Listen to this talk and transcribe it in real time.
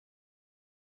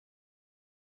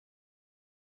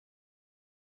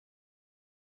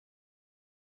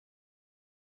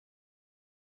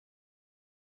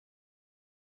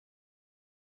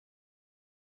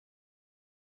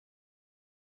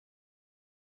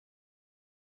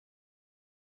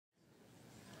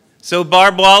So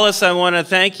Barb Wallace, I want to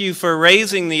thank you for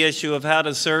raising the issue of how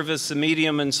to service the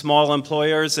medium and small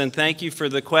employers, and thank you for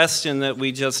the question that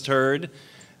we just heard.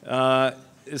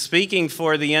 Speaking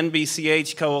for the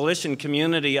NBCH coalition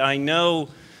community, I know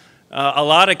a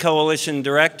lot of coalition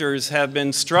directors have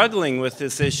been struggling with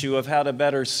this issue of how to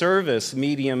better service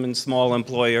medium and small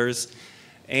employers,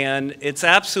 and it's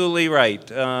absolutely right.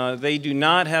 They do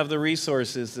not have the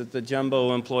resources that the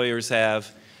jumbo employers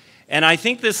have. And I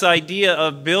think this idea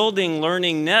of building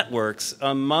learning networks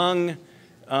among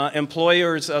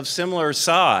employers of similar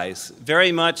size,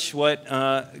 very much what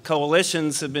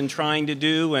coalitions have been trying to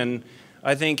do and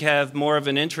I think have more of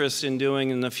an interest in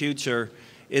doing in the future,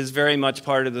 is very much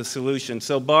part of the solution.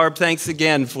 So Barb, thanks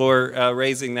again for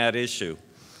raising that issue.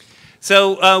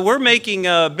 So we're making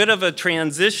a bit of a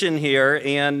transition here,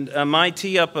 and my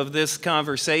tee-up of this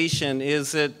conversation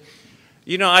is that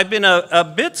I've been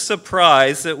a bit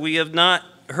surprised that we have not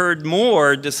heard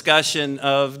more discussion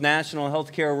of national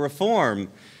health care reform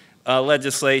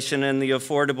legislation and the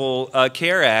Affordable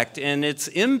Care Act and its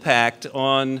impact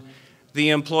on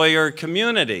the employer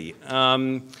community.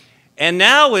 And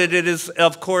now it is,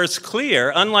 of course,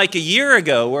 clear, unlike a year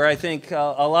ago where I think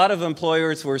a lot of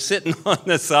employers were sitting on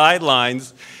the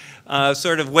sidelines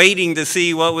sort of waiting to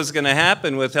see what was going to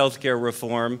happen with health care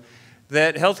reform,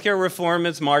 that healthcare reform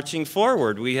is marching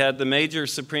forward. We had the major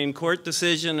Supreme Court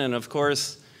decision and, of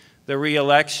course, the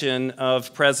re-election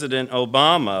of President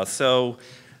Obama. So,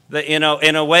 in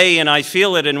a way, and I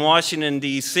feel it in Washington,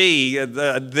 D.C.,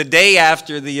 the day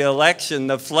after the election,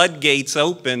 the floodgates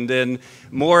opened and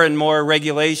more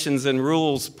regulations and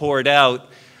rules poured out.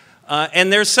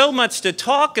 And there's so much to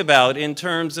talk about in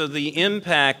terms of the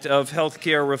impact of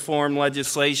healthcare reform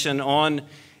legislation on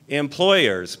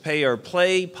employers, pay or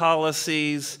play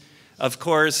policies, of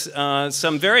course,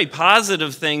 some very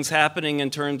positive things happening in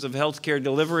terms of healthcare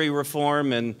delivery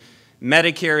reform and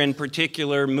Medicare in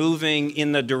particular moving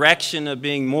in the direction of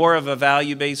being more of a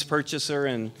value-based purchaser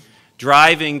and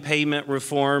driving payment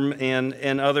reform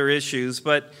and other issues.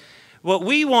 But what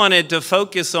we wanted to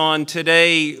focus on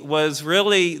today was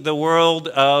really the world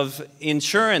of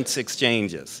insurance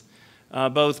exchanges.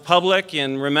 Both public,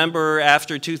 and remember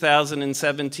after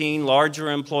 2017, larger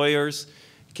employers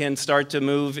can start to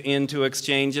move into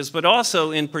exchanges, but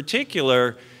also in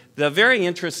particular, the very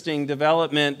interesting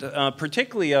development,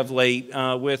 particularly of late,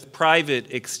 with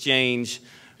private exchange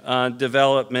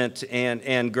development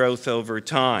and growth over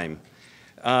time.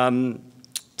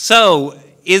 So,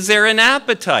 is there an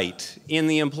appetite in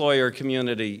the employer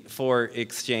community for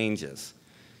exchanges?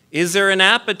 Is there an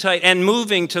appetite and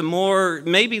moving to more,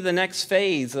 maybe the next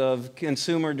phase of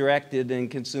consumer-directed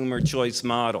and consumer choice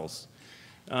models?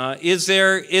 Is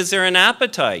there an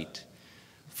appetite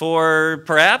for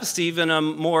perhaps even a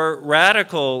more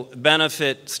radical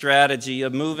benefit strategy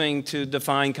of moving to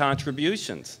defined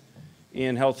contributions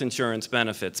in health insurance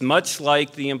benefits, much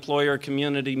like the employer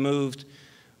community moved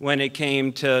when it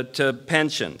came to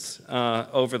pensions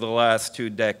over the last 2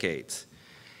 decades?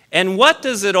 And what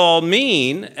does it all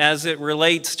mean as it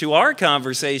relates to our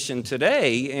conversation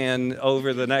today and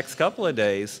over the next couple of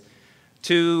days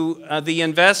to the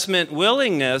investment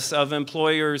willingness of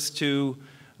employers to,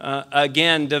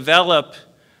 again, develop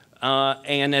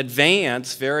and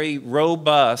advance very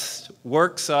robust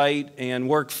worksite and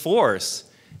workforce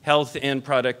health and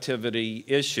productivity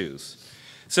issues?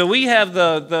 So we have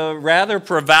the rather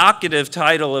provocative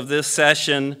title of this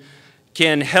session,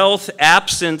 Can Health,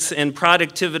 Absence, and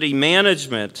Productivity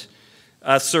Management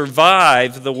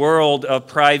Survive the World of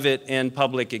Private and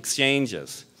Public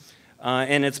Exchanges?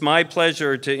 And it's my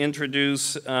pleasure to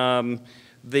introduce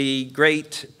the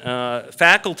great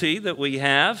faculty that we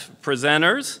have,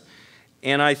 presenters,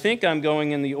 and I think I'm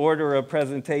going in the order of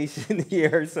presentation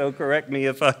here, so correct me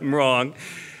if I'm wrong.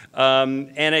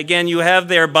 And again, you have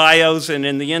their bios, and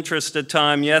in the interest of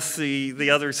time, yes, the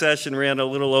other session ran a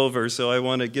little over, so I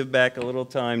want to give back a little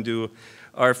time to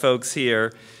our folks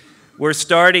here. We're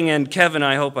starting, and Kevin,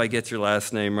 I hope I get your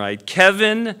last name right,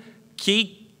 Kevin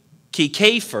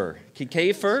Kikafer,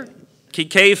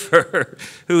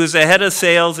 who is the head of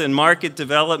sales and market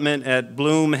development at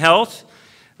Bloom Health.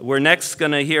 We're next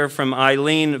going to hear from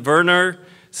Eileen Werner,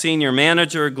 Senior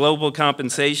Manager, Global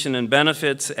Compensation and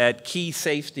Benefits at Key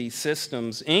Safety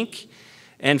Systems, Inc.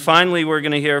 And finally, we're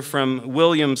going to hear from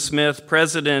William Smith,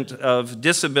 President of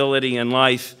Disability and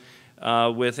Life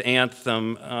with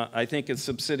Anthem, I think a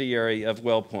subsidiary of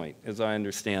WellPoint, as I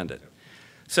understand it.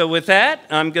 So with that,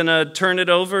 I'm going to turn it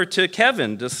over to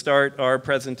Kevin to start our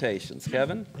presentations.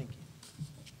 Kevin? Thank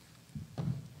you.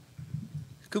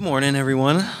 Good morning,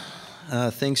 everyone.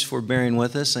 Thanks for bearing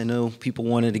with us. I know people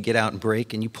wanted to get out and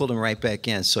break, and you pulled them right back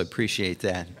in, so I appreciate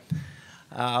that.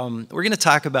 We're going to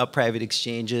talk about private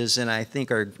exchanges, and I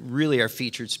think our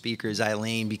featured speaker is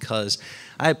Eileen, because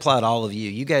I applaud all of you.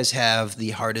 You guys have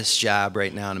the hardest job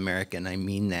right now in America, and I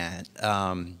mean that,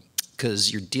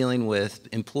 because you're dealing with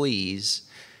employees.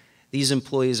 These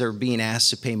employees are being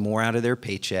asked to pay more out of their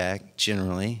paycheck,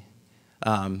 generally,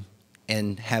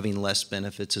 and having less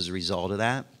benefits as a result of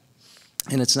that.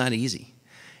 And it's not easy.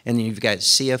 And you've got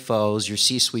CFOs, your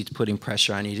C-suite's putting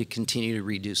pressure on you to continue to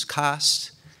reduce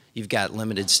costs. You've got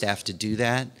limited staff to do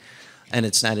that, and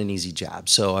it's not an easy job.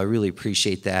 So I really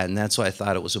appreciate that, and that's why I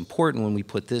thought it was important when we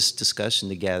put this discussion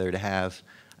together to have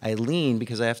Eileen,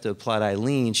 because I have to applaud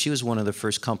Eileen. She was one of the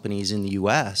first companies in the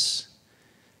U.S.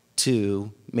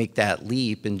 to make that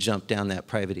leap and jump down that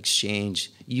private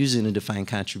exchange using a defined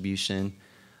contribution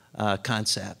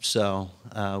concept. So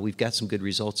we've got some good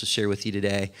results to share with you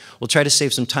today. We'll try to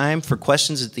save some time for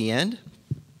questions at the end,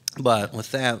 but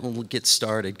with that, we'll get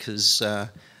started, because I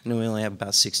know we only have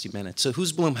about 60 minutes. So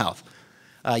who's Bloom Health?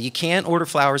 You can't order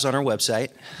flowers on our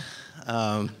website,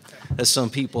 as some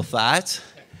people thought.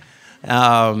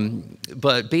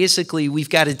 But basically, we've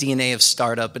got a DNA of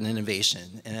startup and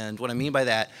innovation. And what I mean by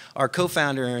that, our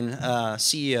co-founder and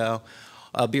CEO,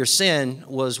 Bir Sin,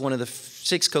 was one of the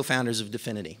 6 co-founders of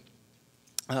Definity,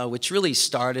 which really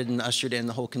started and ushered in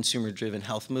the whole consumer-driven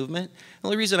health movement. The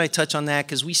only reason I touch on that,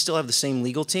 because we still have the same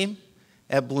legal team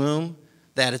at Bloom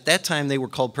that at that time they were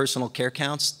called personal care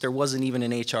counts. There wasn't even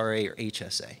an HRA or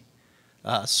HSA.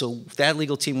 So that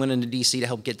legal team went into D.C. to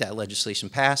help get that legislation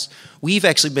passed. We've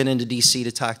actually been into D.C.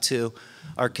 to talk to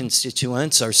our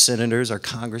constituents, our senators, our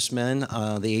congressmen,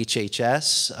 the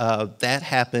HHS. That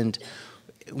happened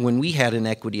when we had an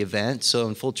equity event. So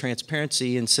in full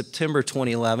transparency, in September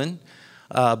 2011,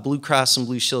 Blue Cross and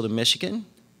Blue Shield of Michigan,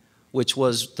 which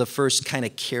was the first kind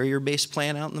of carrier-based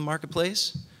plan out in the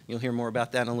marketplace. You'll hear more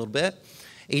about that in a little bit.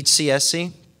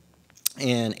 HCSC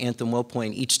and Anthem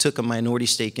WellPoint each took a minority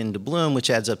stake into Bloom, which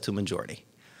adds up to a majority.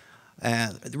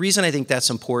 The reason I think that's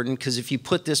important, because if you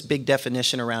put this big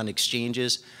definition around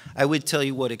exchanges, I would tell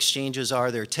you what exchanges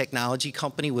are. They're a technology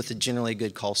company with a generally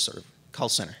good call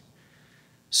center.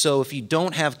 So if you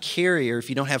don't have carrier, if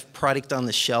you don't have product on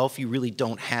the shelf, you really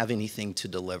don't have anything to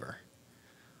deliver.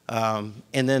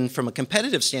 And then from a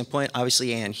competitive standpoint,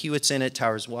 obviously Ann Hewitt's in it,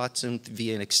 Towers Watson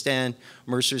via an Extend,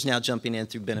 Mercer's now jumping in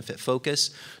through Benefit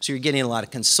Focus. So you're getting a lot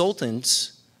of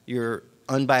consultants, your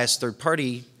unbiased third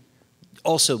party,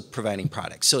 also providing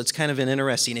products. So it's kind of an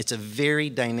interesting, it's a very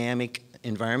dynamic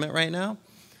environment right now.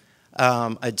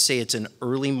 I'd say it's an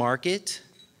early market.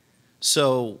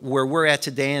 So where we're at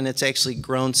today, and it's actually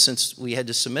grown since we had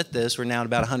to submit this, we're now at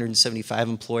about 175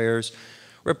 employers,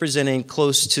 representing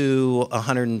close to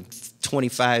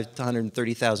 125 to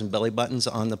 130,000 belly buttons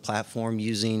on the platform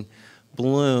using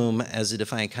Bloom as a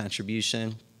defined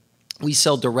contribution. We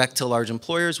sell direct to large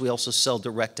employers. We also sell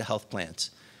direct to health plans.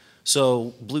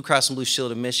 So Blue Cross and Blue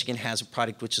Shield of Michigan has a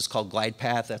product which is called Glide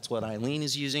Path. That's what Eileen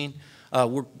is using.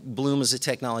 Bloom is the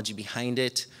technology behind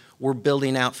it. We're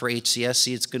building out for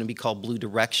HCSC. It's going to be called Blue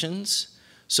Directions.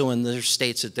 So in the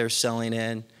states that they're selling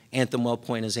in, Anthem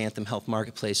WellPoint is Anthem Health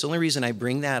Marketplace. The only reason I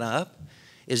bring that up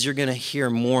is you're going to hear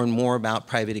more and more about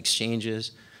private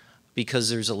exchanges because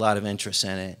there's a lot of interest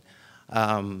in it.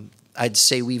 I'd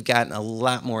say we've gotten a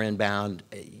lot more inbound.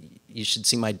 You should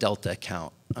see my Delta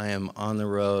account. I am on the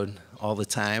road all the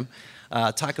time,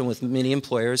 talking with many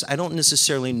employers. I don't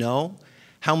necessarily know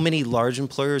how many large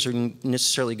employers are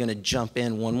necessarily going to jump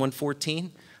in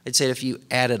 1114. I'd say if you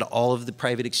added all of the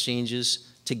private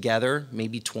exchanges together,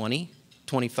 maybe 20,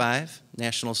 25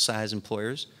 national size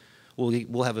employers.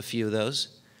 We'll have a few of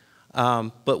those.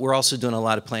 But we're also doing a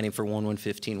lot of planning for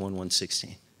 1115,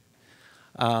 1116.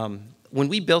 When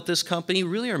we built this company,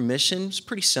 really our mission is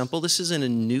pretty simple. This isn't a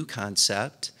new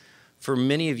concept. For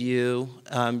many of you,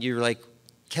 you're like,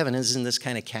 Kevin, isn't this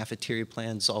kind of cafeteria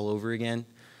plans all over again?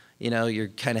 You know, you're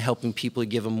kind of helping people,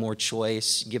 give them more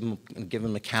choice, give them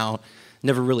an account.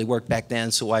 Never really worked back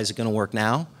then, so why is it going to work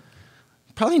now?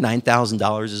 Probably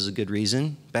 $9,000 is a good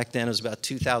reason. Back then it was about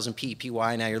 2,000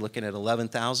 PEPY, now you're looking at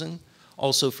 11,000.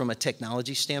 Also from a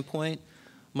technology standpoint,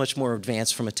 much more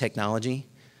advanced from a technology.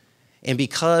 And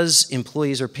because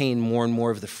employees are paying more and more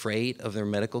of the freight of their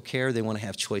medical care, they want to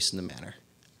have choice in the matter.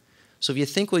 So if you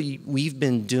think what we've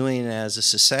been doing as a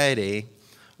society,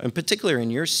 in particular in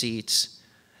your seats,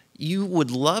 you would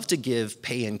love to give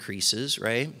pay increases,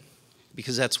 right?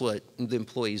 Because that's what the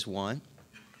employees want.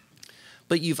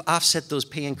 But you've offset those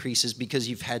pay increases because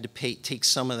you've had to take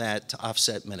some of that to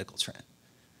offset medical trend.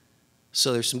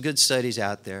 So there's some good studies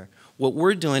out there. What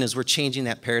we're doing is we're changing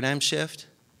that paradigm shift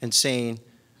and saying,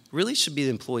 really should be the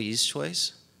employee's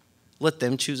choice. Let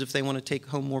them choose if they want to take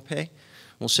home more pay.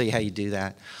 We'll show you how you do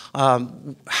that.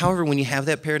 However, when you have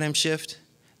that paradigm shift,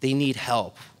 they need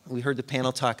help. We heard the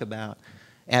panel talk about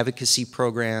advocacy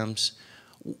programs.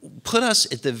 Put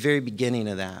us at the very beginning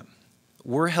of that.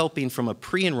 We're helping from a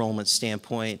pre-enrollment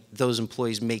standpoint those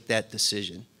employees make that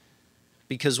decision.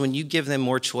 Because when you give them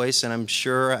more choice, and I'm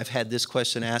sure I've had this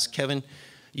question asked, Kevin,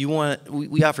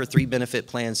 we offer 3 benefit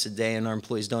plans today and our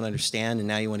employees don't understand, and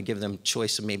now you want to give them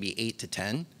choice of maybe 8 to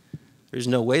 10? There's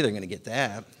no way they're going to get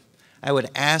that. I would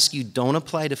ask you, don't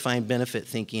apply defined benefit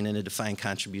thinking in a defined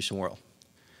contribution world.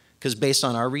 Because based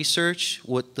on our research,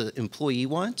 what the employee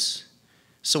wants,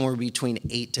 somewhere between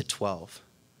 8 to 12.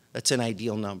 That's an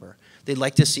ideal number. They'd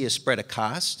like to see a spread of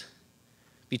cost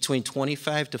between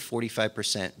 25 to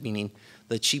 45%, meaning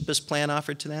the cheapest plan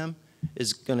offered to them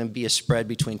is going to be a spread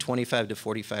between 25 to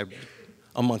 45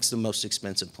 amongst the most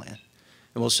expensive plan.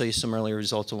 And we'll show you some early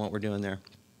results on what we're doing there.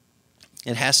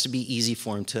 It has to be easy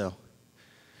for them too.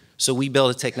 So we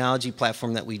build a technology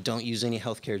platform that we don't use any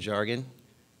healthcare jargon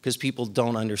because people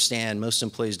don't understand, most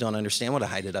employees don't understand what a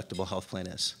high deductible health plan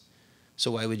is.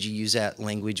 So why would you use that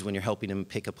language when you're helping them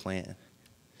pick a plan?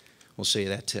 We'll show you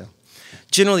that too.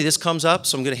 Generally, this comes up,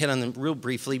 so I'm going to hit on them real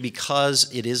briefly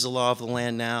because it is the law of the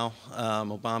land now.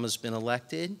 Obama's been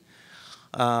elected,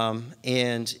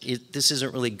 and this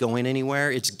isn't really going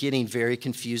anywhere. It's getting very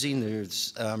confusing.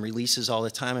 There's releases all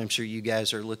the time. I'm sure you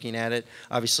guys are looking at it.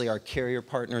 Obviously, our carrier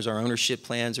partners, our ownership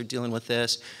plans are dealing with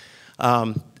this.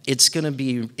 It's going to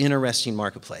be an interesting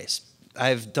marketplace.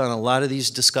 I've done a lot of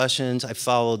these discussions. I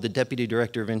followed the Deputy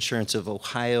Director of Insurance of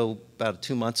Ohio about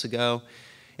 2 months ago.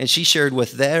 And she shared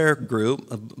with their group,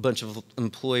 a bunch of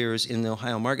employers in the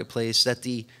Ohio marketplace, that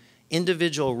the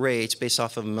individual rates based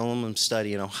off of a minimum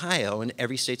study in Ohio, and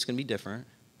every state's going to be different,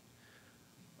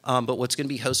 but what's going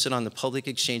to be hosted on the public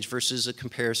exchange versus a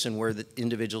comparison where the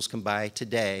individuals can buy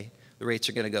today, the rates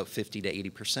are going to go 50 to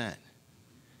 80%.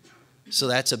 So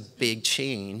that's a big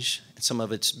change. Some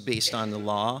of it's based on the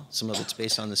law, some of it's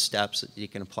based on the steps that you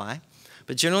can apply.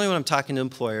 But generally when I'm talking to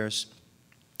employers,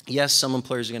 yes, some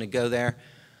employers are going to go there.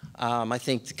 I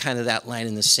think kind of that line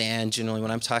in the sand, generally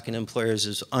when I'm talking to employers,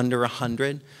 is under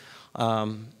 100,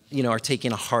 are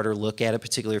taking a harder look at it,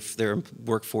 particularly if their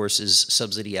workforce is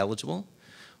subsidy eligible.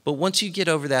 But once you get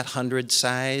over that 100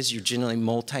 size, you're generally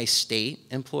multi-state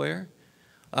employer.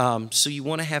 So you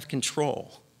want to have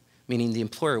control, meaning the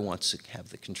employer wants to have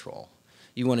the control.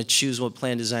 You want to choose what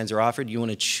plan designs are offered. You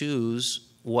want to choose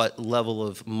what level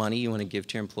of money you want to give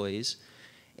to your employees.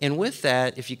 And with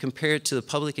that, if you compare it to the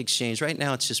public exchange, right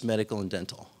now it's just medical and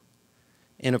dental.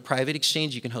 In a private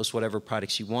exchange, you can host whatever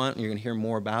products you want, and you're going to hear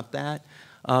more about that.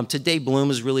 Today, Bloom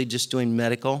is really just doing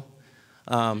medical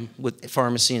with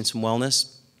pharmacy and some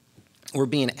wellness. We're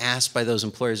being asked by those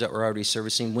employers that we're already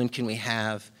servicing, when can we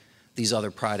have these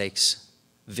other products,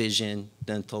 vision,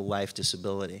 dental, life,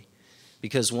 disability?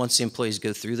 Because once the employees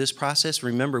go through this process,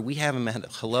 remember, we have them at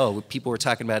hello. People were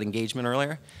talking about engagement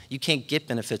earlier. You can't get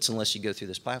benefits unless you go through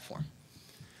this platform.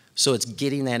 So it's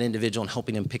getting that individual and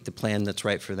helping them pick the plan that's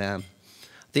right for them.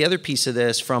 The other piece of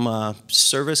this, from a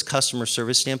customer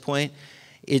service standpoint,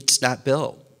 it's not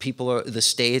built. The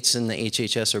states and the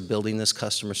HHS are building this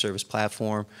customer service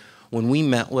platform. When we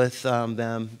met with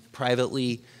them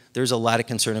privately, there's a lot of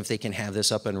concern if they can have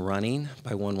this up and running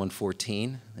by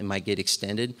 1/1/14. It might get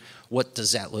extended. What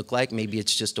does that look like? Maybe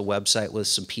it's just a website with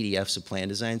some PDFs of plan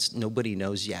designs. Nobody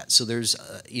knows yet. So there's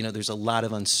a lot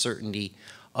of uncertainty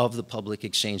of the public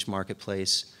exchange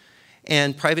marketplace.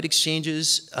 And private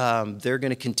exchanges, they're going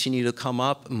to continue to come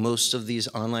up. Most of these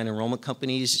online enrollment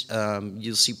companies,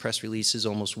 you'll see press releases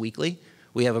almost weekly.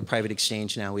 We have a private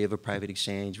exchange now. We have a private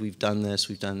exchange. We've done this.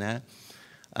 We've done that.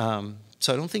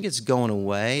 So I don't think it's going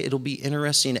away. It'll be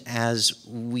interesting as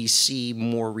we see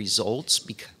more results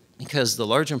because the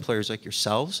larger employers like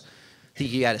yourselves, I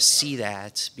think you got to see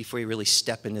that before you really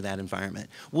step into that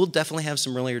environment. We'll definitely have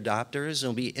some early adopters.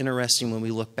 It'll be interesting when we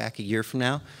look back a year from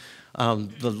now.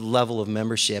 The level of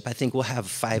membership, I think we'll have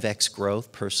 5x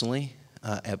growth personally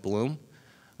at Bloom.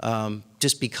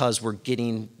 Just because we're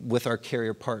getting, with our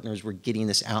carrier partners, we're getting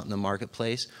this out in the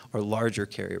marketplace, our larger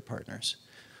carrier partners.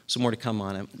 So more to come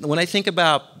on it. When I think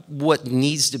about what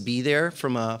needs to be there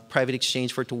from a private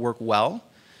exchange for it to work well,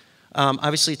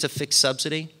 obviously it's a fixed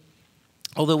subsidy.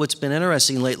 Although what's been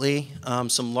interesting lately,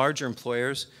 some larger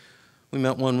employers, we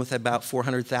met one with about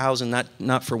 400,000,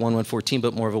 not for 1/1/14,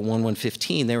 but more of a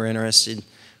 1/1/15. They were interested.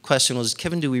 Question was,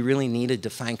 Kevin, do we really need a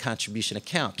defined contribution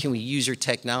account? Can we use your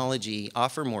technology,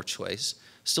 offer more choice,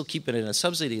 still keep it at a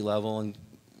subsidy level, and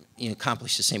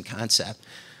accomplish the same concept?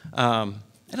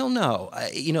 I don't know.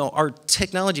 You know, our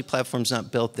technology platform's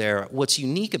not built there. What's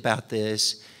unique about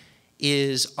this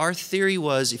is our theory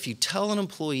was if you tell an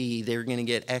employee they're going to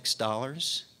get X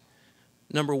dollars,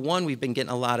 number one, we've been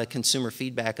getting a lot of consumer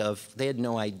feedback of they had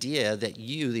no idea that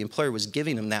you, the employer, was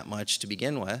giving them that much to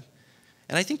begin with.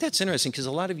 And I think that's interesting because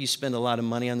a lot of you spend a lot of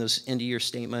money on those end-of-year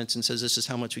statements and says this is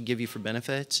how much we give you for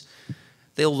benefits.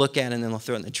 They'll look at it and then they'll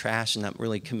throw it in the trash and not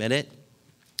really commit it.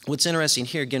 What's interesting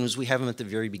here, again, is we have them at the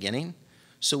very beginning.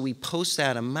 So we post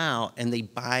that amount and they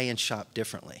buy and shop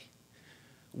differently.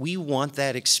 We want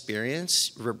that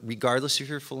experience, regardless if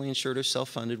you're fully insured or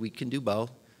self-funded, we can do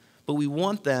both, but we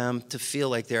want them to feel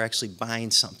like they're actually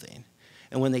buying something.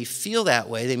 And when they feel that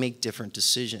way, they make different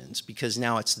decisions because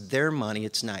now it's their money,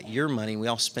 it's not your money, and we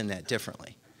all spend that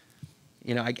differently.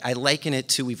 You know, I liken it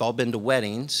to, we've all been to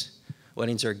weddings.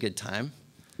 Weddings are a good time.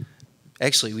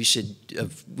 Actually,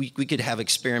 we could have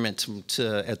experiment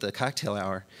at the cocktail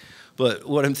hour. But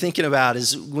what I'm thinking about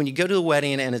is when you go to a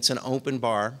wedding and it's an open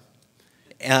bar,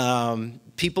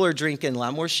 people are drinking a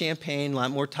lot more champagne, a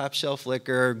lot more top shelf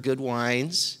liquor, good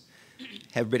wines.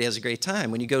 Everybody has a great time.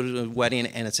 When you go to a wedding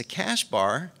and it's a cash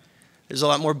bar, there's a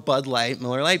lot more Bud Light,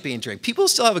 Miller Lite being drank. People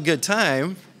still have a good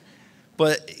time,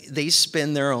 but they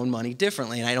spend their own money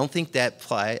differently. And I don't think that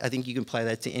I think you can apply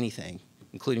that to anything,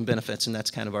 including benefits, and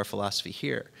that's kind of our philosophy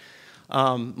here.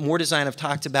 More design I've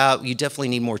talked about, you definitely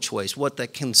need more choice. What the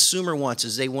consumer wants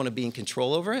is they want to be in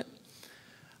control over it.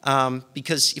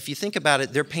 Because if you think about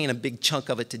it, they're paying a big chunk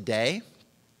of it today,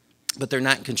 but they're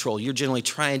not in control. You're generally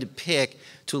trying to pick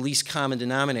to a least common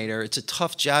denominator. It's a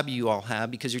tough job you all have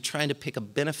because you're trying to pick a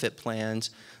benefit plan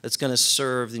that's going to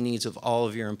serve the needs of all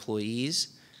of your employees.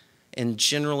 And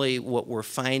generally what we're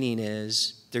finding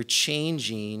is they're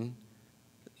changing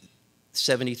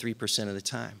 73% of the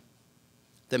time.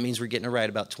 That means we're getting it right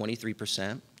about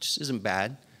 23%, which isn't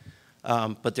bad,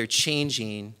 but they're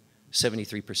changing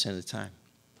 73% of the time.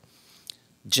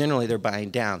 Generally, they're buying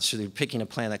down, so they're picking a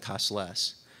plan that costs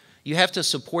less. You have to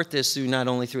support this through not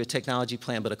only through a technology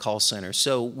plan, but a call center.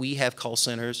 So we have call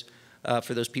centers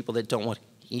for those people that don't want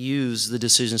to use the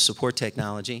decision support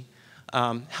technology.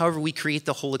 However, we create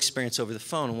the whole experience over the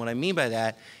phone, and what I mean by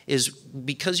that is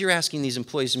because you're asking these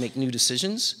employees to make new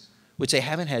decisions, which they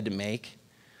haven't had to make,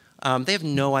 they have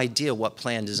no idea what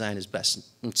plan design is best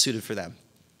suited for them.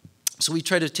 So we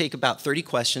try to take about 30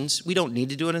 questions. We don't need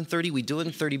to do it in 30. We do it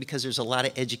in 30 because there's a lot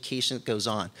of education that goes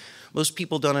on. Most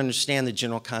people don't understand the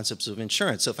general concepts of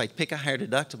insurance. So if I pick a higher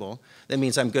deductible, that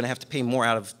means I'm going to have to pay more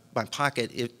out of my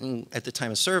pocket at the time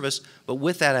of service, but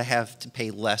with that I have to pay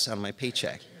less on my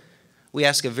paycheck. We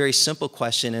ask a very simple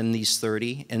question in these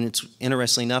 30, and it's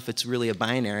interestingly enough, it's really a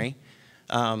binary.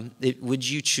 Would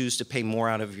you choose to pay more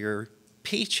out of your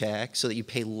paycheck so that you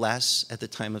pay less at the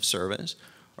time of service,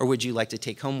 or would you like to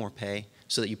take home more pay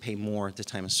so that you pay more at the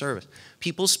time of service?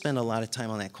 People spend a lot of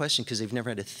time on that question because they've never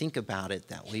had to think about it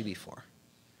that way before.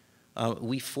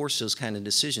 We force those kind of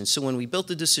decisions. So when we built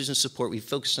the decision support, we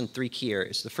focused on 3 key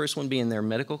areas. The first one being their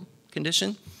medical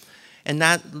condition, and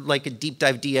not like a deep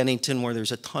dive Eddington where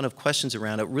there's a ton of questions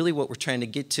around it. Really what we're trying to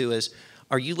get to is,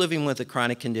 are you living with a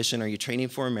chronic condition? Are you training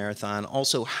for a marathon?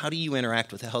 Also, how do you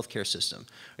interact with the healthcare system?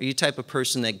 Are you the type of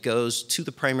person that goes to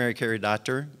the primary care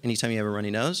doctor anytime you have a runny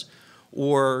nose?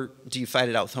 Or do you fight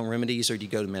it out with home remedies, or do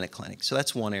you go to minute clinic? So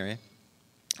that's one area.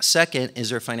 Second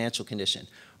is their financial condition.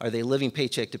 Are they living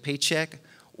paycheck to paycheck,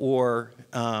 or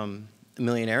a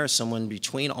millionaire or someone in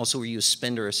between? Also, are you a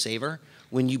spender or a saver?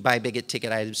 When you buy big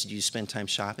ticket items, do you spend time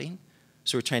shopping?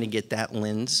 So we're trying to get that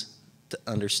lens to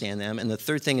understand them. And the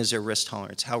third thing is their risk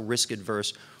tolerance. How risk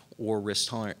adverse or risk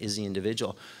tolerant is the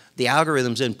individual? The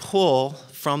algorithms then pull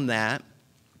from that.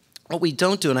 What we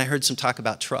don't do, and I heard some talk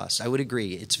about trust. I would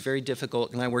agree. It's very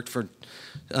difficult, and I worked for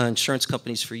insurance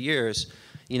companies for years.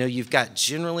 You know, you've got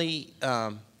generally,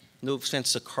 no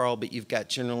offense to Carl, but you've got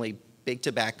generally big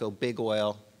tobacco, big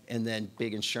oil, and then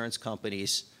big insurance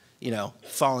companies, you know,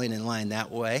 falling in line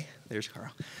that way. There's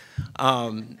Carl.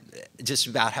 Just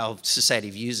about how society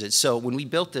views it. So when we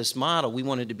built this model, we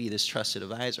wanted to be this trusted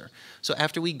advisor. So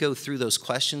after we go through those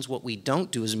questions, what we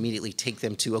don't do is immediately take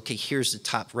them to, okay, here's the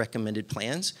top recommended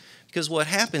plans. Because what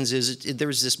happens is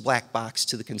there's this black box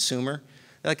to the consumer.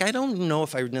 Like, I don't know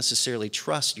if I would necessarily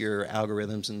trust your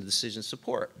algorithms and the decision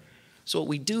support. So what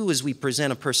we do is we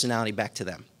present a personality back to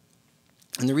them.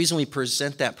 And the reason we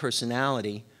present that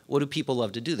personality, what do people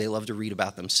love to do? They love to read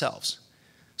about themselves.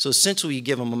 So essentially, you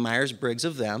give them a Myers-Briggs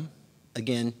of them,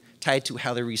 again, tied to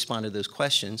how they respond to those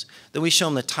questions. Then we show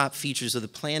them the top features of the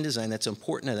plan design that's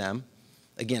important to them,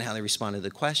 again, how they respond to the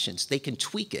questions. They can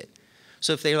tweak it.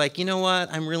 So if they're like, you know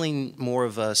what, I'm really more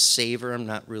of a saver, I'm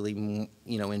not really,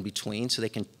 in between, so they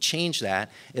can change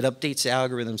that. It updates the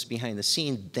algorithms behind the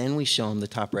scene, then we show them the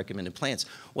top recommended plans.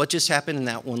 What just happened in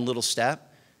that one little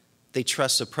step? They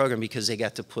trust the program because they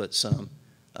got to put some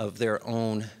of their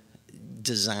own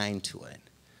design to it.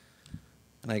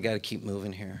 And I got to keep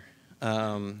moving here.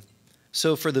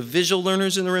 So for the visual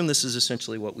learners in the room, this is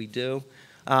essentially what we do.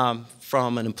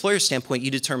 From an employer standpoint,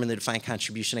 you determine the defined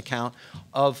contribution account.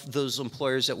 Of those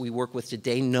employers that we work with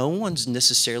today, no one's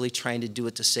necessarily trying to do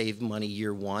it to save money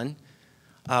year one.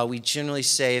 We generally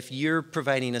say if you're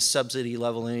providing a subsidy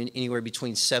level anywhere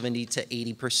between 70 to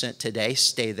 80% today,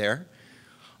 stay there.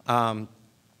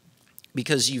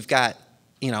 Because you've got,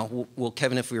 well,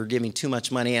 Kevin, if we were giving too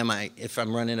much money, if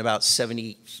I'm running about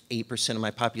 78% of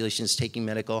my population is taking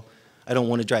medical, I don't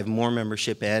want to drive more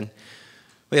membership in.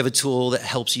 We have a tool that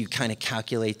helps you kind of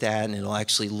calculate that, and it'll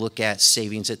actually look at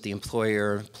savings at the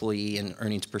employer, employee, and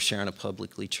earnings per share on a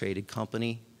publicly traded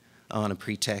company on a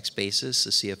pre-tax basis.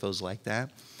 The CFOs like that.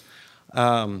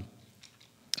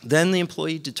 Then the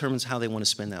employee determines how they want to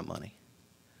spend that money.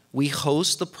 We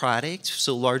host the product,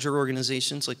 so larger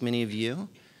organizations like many of you,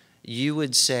 you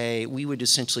would say, we would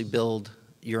essentially build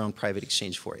your own private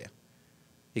exchange for you.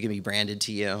 It can be branded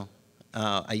to you.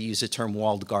 I use the term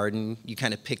walled garden. You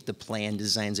kind of pick the plan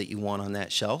designs that you want on that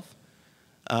shelf.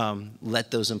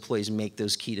 Let those employees make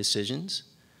those key decisions.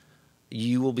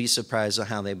 You will be surprised at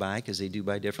how they buy, because they do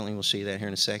buy differently. We'll show you that here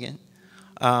in a second.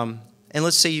 And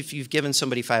let's say if you've given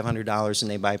somebody $500 and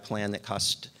they buy a plan that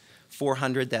costs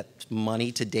 $400, that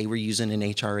money today we're using an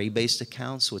HRA-based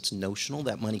account, so it's notional.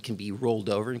 That money can be rolled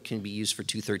over and can be used for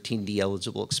 213D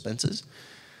eligible expenses.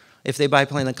 If they buy a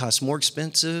plan that costs more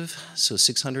expensive, so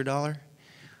 $600,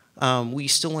 we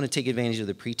still want to take advantage of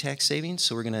the pre-tax savings,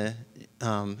 so we're going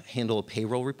to handle a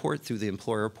payroll report through the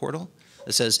employer portal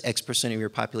that says X% of your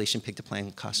population picked a plan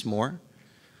that costs more,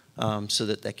 so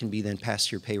that can be then passed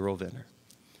to your payroll vendor.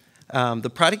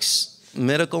 The products,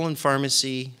 medical and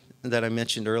pharmacy that I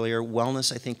mentioned earlier,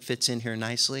 wellness I think fits in here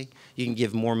nicely. You can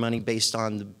give more money based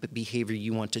on the behavior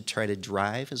you want to try to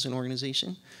drive as an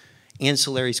organization.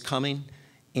 Ancillary's coming.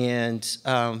 And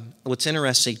what's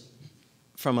interesting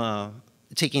from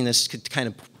taking this kind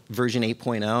of version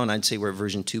 8.0, and I'd say we're at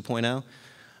version 2.0,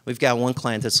 we've got one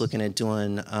client that's looking at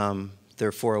doing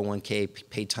their 401k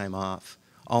paid time off,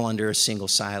 all under a single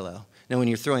silo. Now, when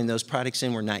you're throwing those products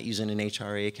in, we're not using an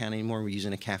HRA account anymore. We're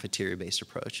using a cafeteria-based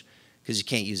approach, because you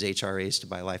can't use HRAs to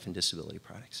buy life and disability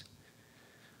products.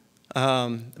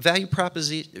 Value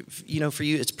proposition, for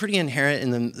you, it's pretty inherent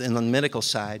in the medical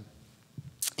side,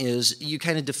 is you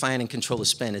kind of define and control the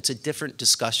spend. It's a different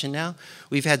discussion now.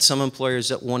 We've had some employers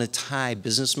that want to tie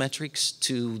business metrics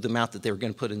to the amount that they were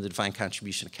going to put in the defined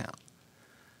contribution account.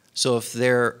 So if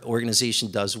their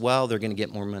organization does well, they're going to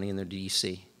get more money in their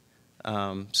DEC.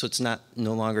 So it's no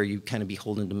longer you kind of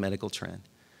beholden to medical trend.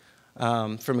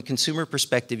 From a consumer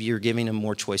perspective, you're giving them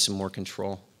more choice and more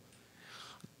control.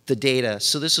 The data,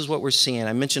 so this is what we're seeing.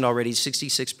 I mentioned already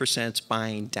 66% is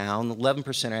buying down,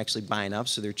 11% are actually buying up,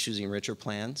 so they're choosing richer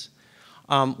plans.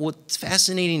 What's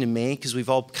fascinating to me, because we've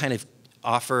all kind of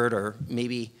offered, or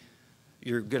maybe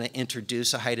you're going to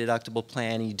introduce a high deductible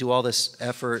plan, and you do all this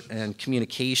effort and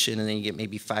communication, and then you get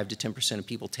maybe 5 to 10% of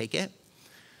people take it.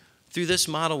 Through this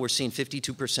model, we're seeing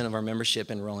 52% of our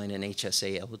membership enrolling in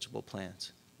HSA eligible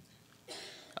plans.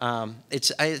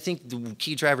 I think the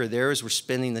key driver there is we're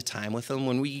spending the time with them.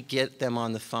 When we get them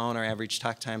on the phone, our average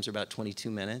talk times are about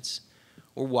 22 minutes.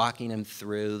 We're walking them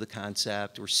through the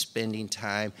concept. We're spending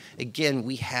time. Again,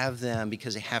 we have them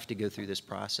because they have to go through this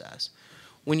process.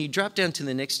 When you drop down to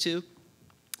the next two,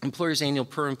 employers' annual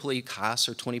per employee costs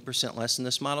are 20% less in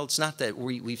this model. It's not that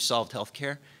we've solved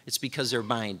healthcare. It's because they're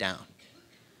buying down.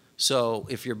 So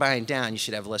if you're buying down, you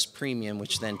should have less premium,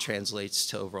 which then translates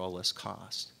to overall less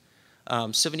cost.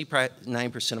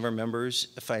 79% of our members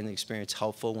find the experience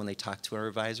helpful when they talk to our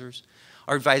advisors.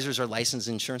 Our advisors are licensed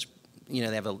insurance, they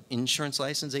have an insurance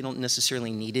license. They don't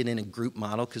necessarily need it in a group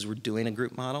model because we're doing a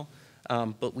group model.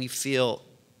 But we feel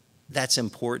that's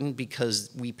important because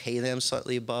we pay them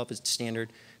slightly above a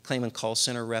standard claim and call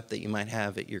center rep that you might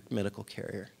have at your medical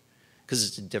carrier, because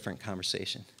it's a different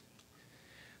conversation.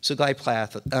 So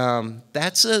GlidePath,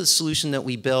 that's a solution that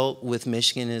we built with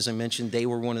Michigan. As I mentioned, they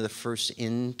were one of the first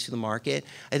into the market.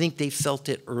 I think they felt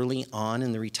it early on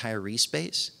in the retiree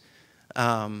space.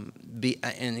 And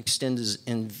Extend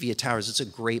and Via Towers, it's a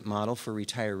great model for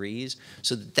retirees.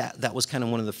 So that was kind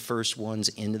of one of the first ones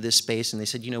into this space. And they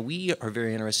said, we are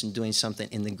very interested in doing something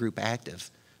in the group active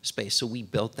space. So we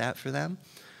built that for them.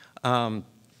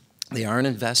 They are an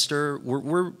investor.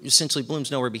 We're essentially,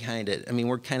 Bloom's nowhere behind it. I mean,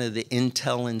 we're kind of the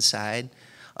intel inside.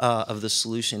 of the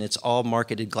solution. It's all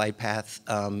marketed glide path.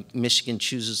 Michigan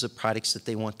chooses the products that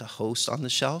they want to host on the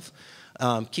shelf.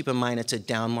 Keep in mind it's a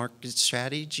down market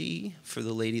strategy. For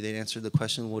the lady that answered the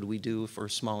question, what do we do for a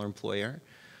smaller employer?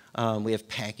 We have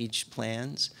package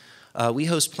plans. We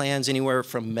host plans anywhere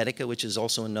from Medica, which is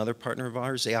also another partner of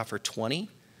ours. They offer 20.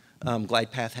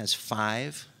 GlidePath has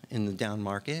 5 in the down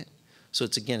market. So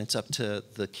it's up to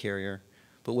the carrier.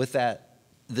 But with that,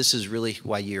 this is really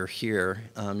why you're here.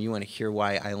 You want to hear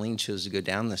why Eileen chose to go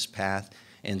down this path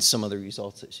and some of the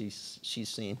results that she's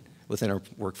seen within her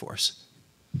workforce.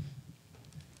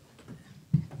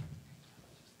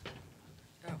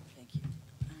 Oh, thank you.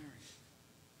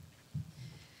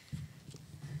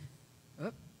 All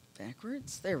right.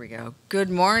 Backwards. There we go. Good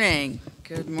morning.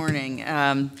 Good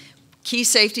morning. Key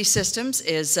Safety Systems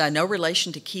is no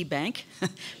relation to Key Bank,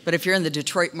 but if you're in the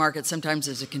Detroit market, sometimes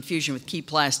there's a confusion with Key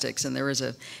Plastics, and there is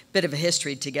a bit of a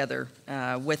history together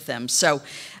with them. So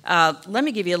let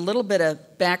me give you a little bit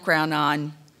of background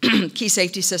on Key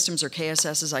Safety Systems, or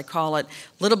KSS as I call it,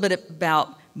 a little bit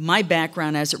about my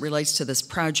background as it relates to this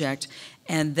project,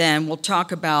 and then we'll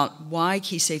talk about why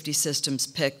Key Safety Systems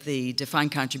picked the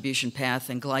defined contribution path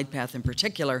and glide path in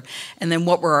particular, and then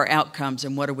what were our outcomes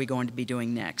and what are we going to be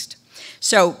doing next.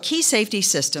 So Key Safety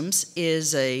Systems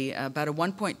is about a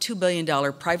 $1.2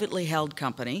 billion privately held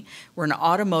company. We're an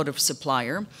automotive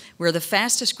supplier. We're the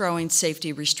fastest growing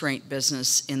safety restraint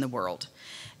business in the world.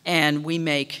 And we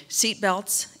make seat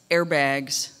belts,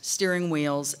 airbags, steering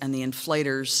wheels, and the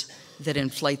inflators that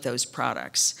inflate those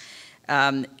products.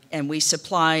 And we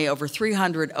supply over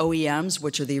 300 OEMs,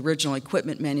 which are the original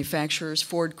equipment manufacturers: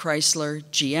 Ford, Chrysler,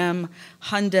 GM,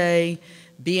 Hyundai,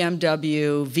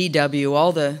 BMW, VW,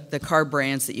 all the car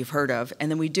brands that you've heard of.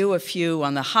 And then we do a few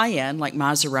on the high end, like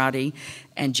Maserati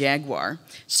and Jaguar.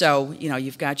 So, you know,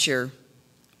 you've got your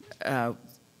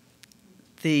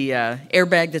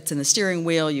airbag that's in the steering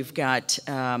wheel. You've got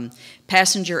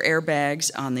passenger airbags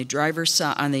on the driver's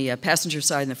side, on the passenger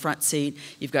side in the front seat.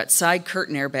 You've got side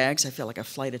curtain airbags. I feel like a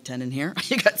flight attendant here.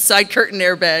 You've got side curtain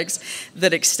airbags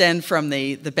that extend from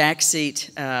the back seat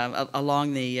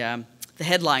along the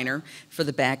headliner for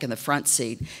the back and the front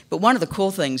seat. But one of the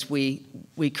cool things we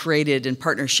created in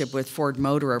partnership with Ford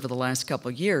Motor over the last couple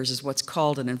of years is what's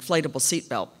called an inflatable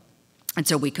seatbelt. And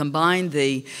so we combined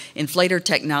the inflator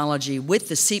technology with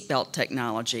the seatbelt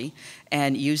technology,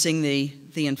 and using the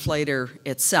inflator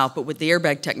itself, but with the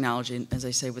airbag technology, as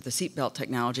I say, with the seatbelt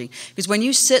technology. Because when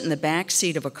you sit in the back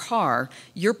seat of a car,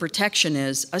 your protection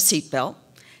is a seatbelt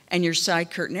and your side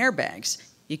curtain airbags.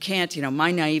 You can't, you know,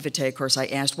 my naivete, of course, I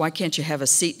asked, why can't you have an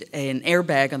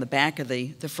airbag on the back of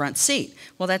the front seat?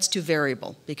 Well, that's too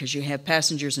variable, because you have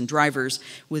passengers and drivers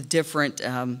with different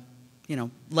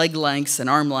leg lengths and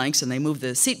arm lengths, and they move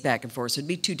the seat back and forth, so it'd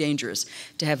be too dangerous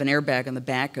to have an airbag on the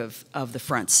back of the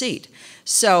front seat.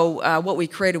 So what we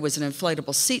created was an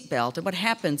inflatable seat belt, and what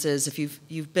happens is if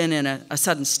you've been in a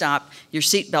sudden stop, your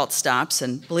seat belt stops,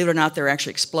 and believe it or not, there are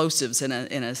actually explosives in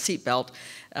a seat belt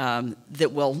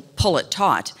that will pull it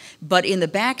taut. But in the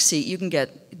back seat, you can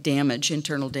get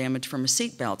internal damage from a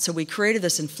seat belt. So we created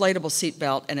this inflatable seat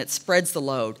belt, and it spreads the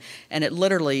load, and it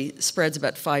literally spreads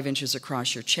about 5 inches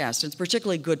across your chest. It's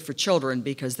particularly good for children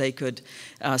because they could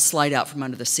slide out from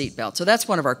under the seat belt. So that's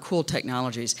one of our cool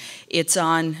technologies. It's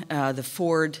on the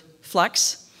Ford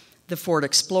Flex, the Ford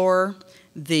Explorer,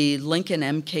 the Lincoln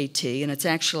MKT, and it's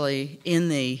actually in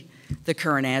the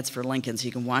current ads for Lincoln, so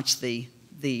you can watch the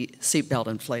seatbelt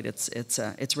inflate.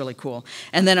 It's really cool.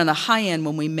 And then on the high end,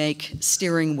 when we make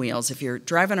steering wheels, if you're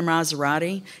driving a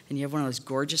Maserati and you have one of those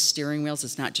gorgeous steering wheels,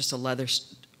 it's not just a leather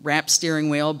wrapped steering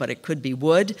wheel, but it could be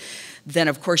wood, then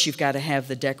of course you've got to have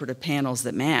the decorative panels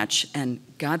that match, and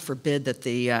God forbid that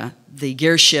the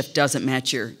gear shift doesn't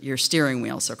match your steering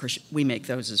wheel, so of course we make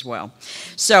those as well.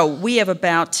 So we have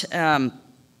about, and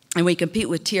we compete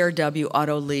with TRW,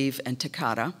 Autoliv, and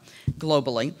Takata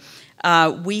globally.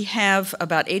 We have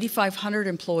about 8,500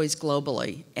 employees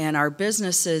globally, and our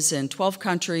business is in 12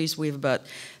 countries. We have about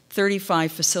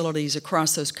 35 facilities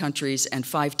across those countries and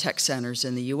 5 tech centers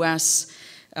in the US,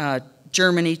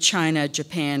 Germany, China,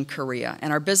 Japan, Korea.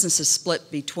 And our business is split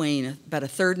between about a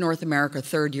third North America, a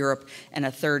third Europe, and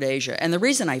a third Asia. And the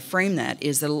reason I frame that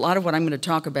is that a lot of what I'm going to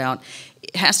talk about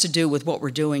has to do with what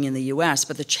we're doing in the US.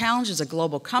 But the challenge as a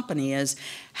global company is,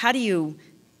 how do you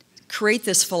create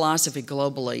this philosophy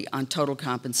globally on total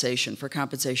compensation, for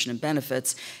compensation and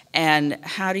benefits, and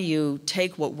how do you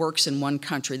take what works in one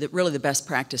country, that really the best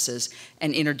practices,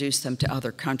 and introduce them to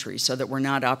other countries, so that we're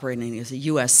not operating as a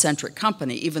US-centric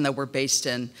company, even though we're based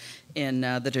in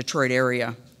the Detroit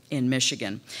area in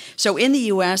Michigan. So in the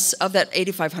U.S., of that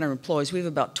 8,500 employees, we have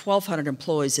about 1,200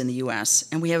 employees in the U.S.,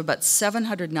 and we have about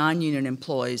 700 non-union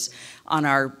employees on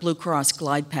our Blue Cross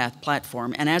Glide Path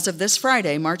platform. And as of this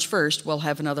Friday, March 1st, we'll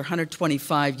have another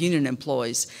 125 union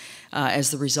employees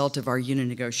as the result of our union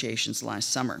negotiations last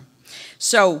summer.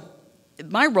 So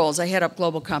my role is I head up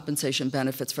global compensation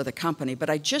benefits for the company, but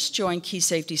I just joined Key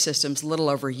Safety Systems a little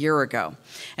over a year ago.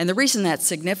 And the reason that's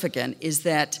significant is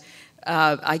that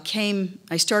I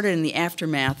started in the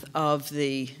aftermath of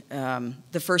the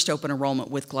first open enrollment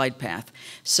with GlidePath.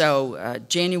 So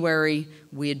January,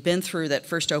 we had been through that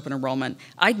first open enrollment.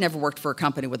 I'd never worked for a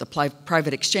company with a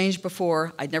private exchange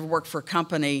before. I'd never worked for a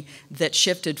company that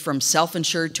shifted from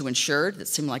self-insured to insured. It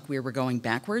seemed like we were going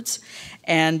backwards.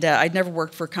 And I'd never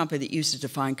worked for a company that used a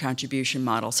defined contribution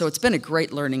model. So it's been a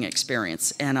great learning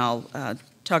experience, and I'll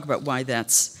talk about why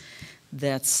that's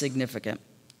significant.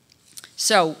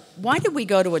 So why did we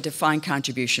go to a defined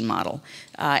contribution model?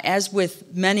 As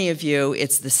with many of you,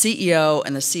 it's the CEO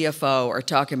and the CFO are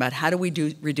talking about how do we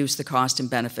reduce the cost and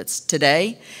benefits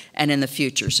today and in the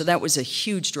future. So that was a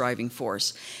huge driving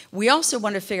force. We also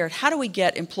wanted to figure out how do we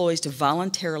get employees to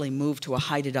voluntarily move to a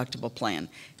high deductible plan.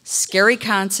 Scary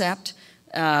concept.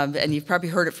 And you've probably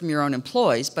heard it from your own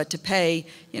employees, but to pay,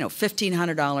 $1,500,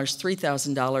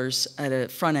 $3,000 at a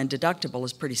front-end deductible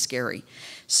is pretty scary.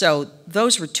 So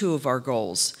those were two of our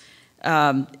goals.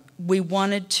 We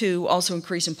wanted to also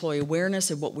increase employee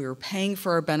awareness of what we were paying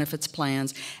for our benefits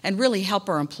plans and really help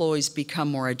our employees become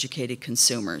more educated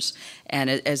consumers. And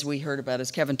as we heard about, as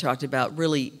Kevin talked about,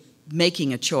 really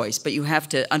making a choice, but you have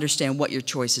to understand what your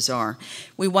choices are.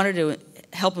 We wanted to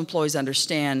help employees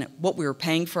understand what we were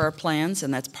paying for our plans,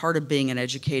 and that's part of being an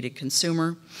educated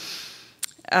consumer.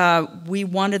 We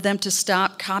wanted them to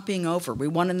stop copying over. We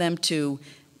wanted them to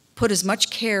put as much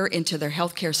care into their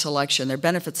health care selection, their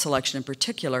benefit selection in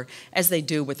particular, as they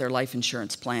do with their life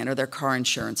insurance plan or their car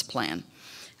insurance plan.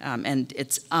 And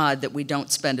it's odd that we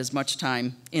don't spend as much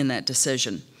time in that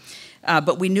decision.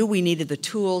 But we knew we needed the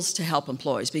tools to help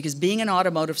employees because being an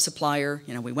automotive supplier,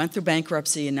 we went through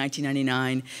bankruptcy in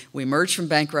 1999, we emerged from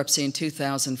bankruptcy in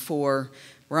 2004,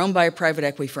 we're owned by a private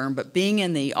equity firm, but being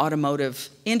in the automotive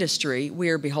industry, we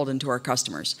are beholden to our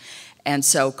customers. And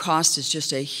so cost is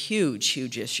just a huge,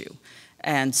 huge issue.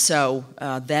 And so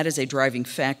that is a driving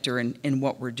factor in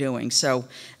what we're doing. So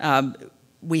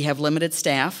we have limited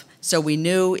staff, so we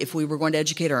knew if we were going to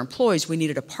educate our employees, we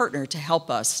needed a partner to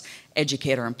help us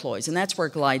educate our employees, and that's where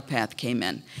GlidePath came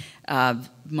in.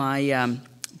 My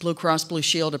Blue Cross Blue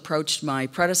Shield approached my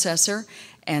predecessor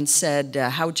and said,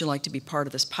 how would you like to be part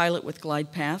of this pilot with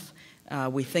GlidePath?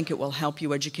 We think it will help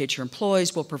you educate your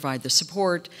employees. We'll provide the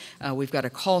support. We've got a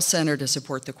call center to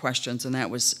support the questions, and that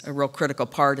was a real critical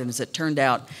part, and as it turned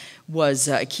out, was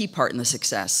a key part in the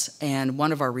success. And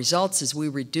one of our results is we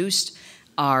reduced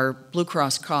our Blue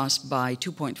Cross cost by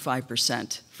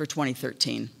 2.5% for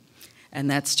 2013. And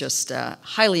that's just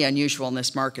highly unusual in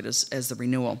this market as the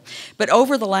renewal. But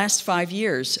over the last 5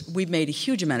 years, we've made a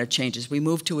huge amount of changes. We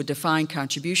moved to a defined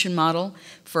contribution model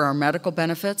for our medical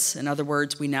benefits. In other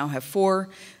words, we now have 4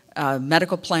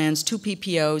 medical plans, 2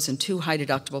 PPOs, and 2 high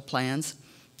deductible plans.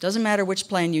 Doesn't matter which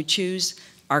plan you choose,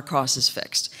 our cost is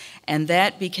fixed. And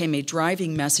that became a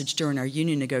driving message during our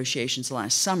union negotiations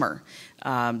last summer.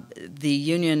 The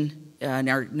union, in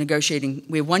our negotiating,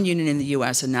 we have one union in the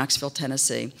U.S. in Knoxville,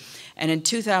 Tennessee. And in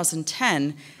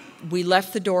 2010, we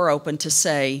left the door open to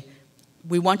say,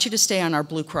 we want you to stay on our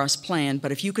Blue Cross plan,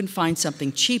 but if you can find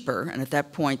something cheaper, and at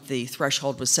that point the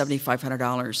threshold was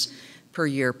 $7,500 per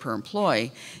year per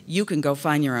employee, you can go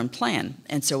find your own plan.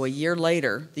 And so a year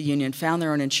later, the union found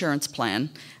their own insurance plan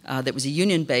that was a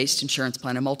union-based insurance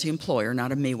plan, a multi-employer,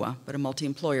 not a MIWA, but a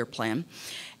multi-employer plan,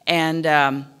 and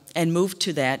moved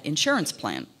to that insurance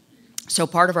plan. So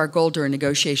part of our goal during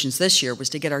negotiations this year was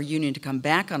to get our union to come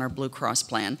back on our Blue Cross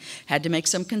plan. Had to make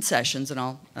some concessions, and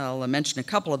I'll mention a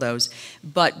couple of those.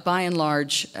 But by and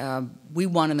large, we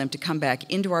wanted them to come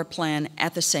back into our plan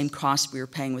at the same cost we were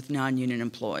paying with non-union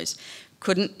employees.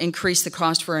 Couldn't increase the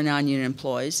cost for our non-union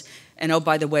employees. And oh,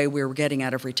 by the way, we were getting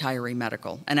out of retiree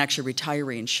medical, and actually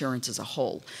retiree insurance as a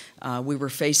whole. We were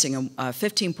facing a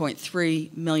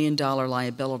 $15.3 million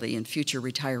liability in future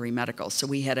retiree medical, so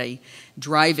we had a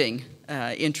driving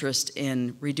interest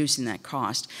in reducing that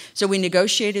cost. So we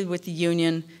negotiated with the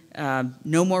union,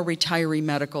 no more retiree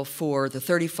medical for the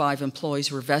 35 employees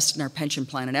who were vested in our pension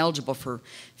plan and eligible for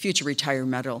future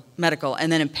retiree medical.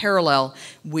 And then in parallel,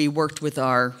 we worked with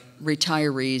our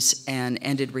retirees and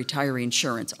ended retiree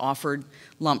insurance, offered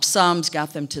lump sums,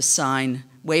 got them to sign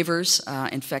waivers.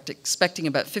 In fact, expecting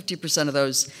about 50% of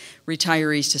those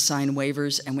retirees to sign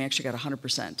waivers, and we actually got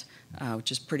 100%,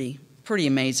 which is pretty pretty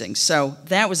amazing. So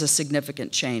that was a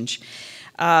significant change.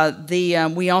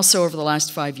 We also, over the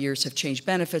last 5 years, have changed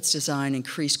benefits design,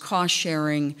 increased cost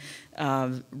sharing,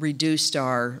 reduced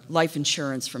our life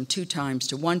insurance from 2 times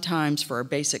to 1 times for our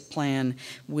basic plan.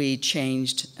 We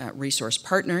changed resource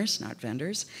partners, not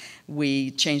vendors.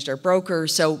 We changed our broker,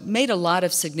 so made a lot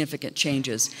of significant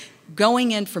changes.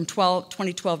 Going in from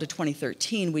 2012 to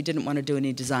 2013, we didn't want to do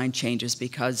any design changes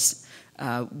because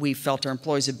we felt our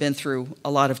employees had been through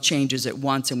a lot of changes at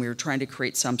once, and we were trying to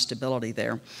create some stability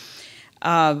there.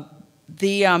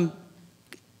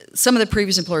 Some of the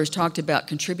previous employers talked about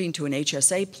contributing to an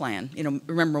HSA plan. You know,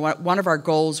 remember, one of our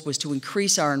goals was to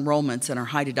increase our enrollments in our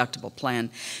high deductible plan.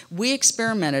 We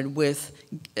experimented with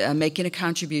making a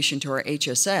contribution to our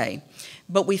HSA,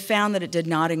 but we found that it did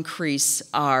not increase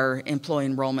our employee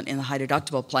enrollment in the high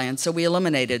deductible plan, so we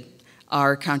eliminated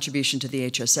our contribution to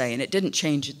the HSA, and it didn't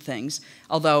change things,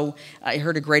 although I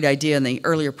heard a great idea in the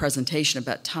earlier presentation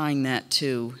about tying that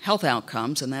to health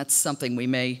outcomes, and that's something we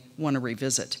may want to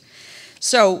revisit.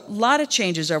 So a lot of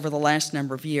changes over the last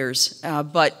number of years,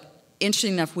 but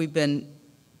interesting enough, we've been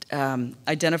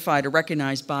identified or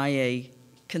recognized by a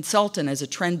consultant as a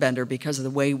trend bender because of the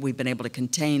way we've been able to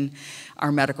contain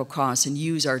our medical costs and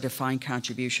use our defined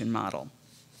contribution model.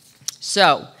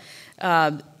 So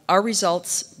our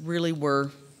results really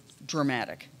were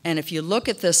dramatic. And if you look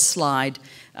at this slide,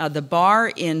 the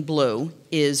bar in blue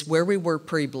is where we were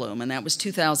pre-Bloom, and that was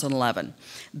 2011.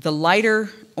 The lighter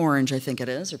orange, I think it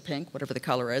is, or pink, whatever the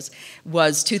color is,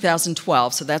 was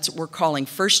 2012. So that's what we're calling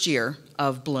first year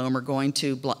of Bloom, or going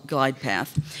to glide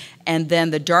path. And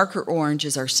then the darker orange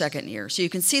is our second year. So you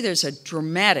can see there's a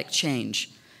dramatic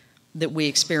change that we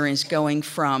experienced going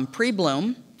from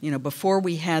pre-Bloom, you know, before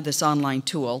we had this online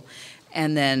tool,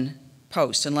 and then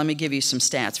post. And let me give you some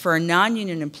stats. For our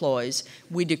non-union employees,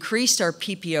 we decreased our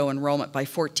PPO enrollment by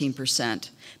 14%,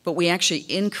 but we actually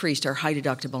increased our high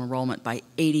deductible enrollment by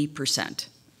 80%.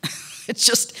 It's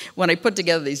just, when I put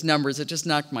together these numbers, it just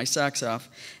knocked my socks off.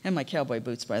 And my cowboy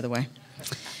boots, by the way.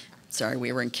 Sorry,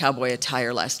 we were in cowboy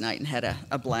attire last night and had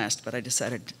a blast, but I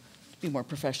decided to be more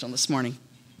professional this morning.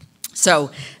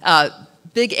 So,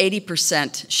 big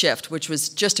 80% shift, which was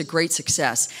just a great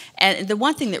success. And the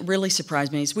one thing that really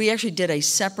surprised me is we actually did a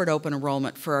separate open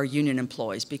enrollment for our union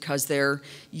employees because their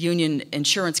union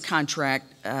insurance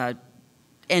contract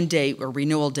end date or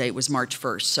renewal date was March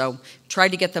 1st. So tried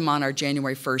to get them on our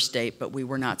January 1st date, but we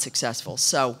were not successful.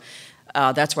 So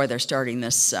that's why they're starting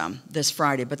this, this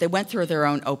Friday. But they went through their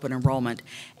own open enrollment.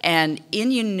 And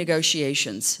in union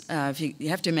negotiations, you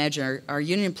have to imagine our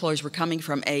union employees were coming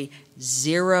from a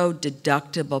zero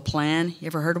deductible plan. You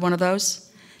ever heard of one of those?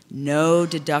 No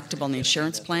deductible in the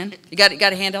insurance plan. You got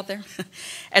a hand out there?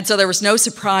 And so there was no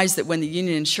surprise that when the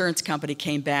union insurance company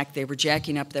came back, they were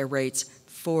jacking up their rates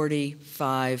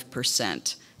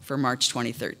 45% for March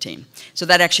 2013. So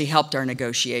that actually helped our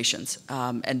negotiations.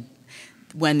 And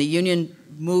when the union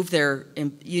moved their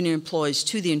union employees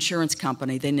to the insurance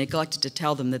company, they neglected to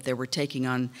tell them that they were taking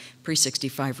on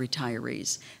pre-65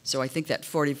 retirees. So I think that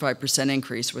 45%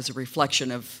 increase was a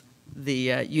reflection of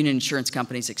the union insurance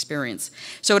company's experience.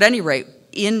 So at any rate,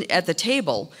 at the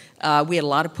table, we had a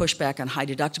lot of pushback on high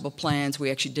deductible plans.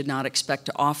 We actually did not expect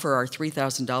to offer our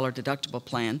 $3,000 deductible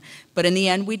plan, but in the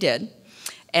end we did.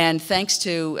 And thanks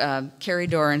to Carrie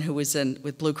Doran, who was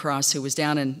with Blue Cross, who was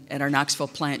down at our Knoxville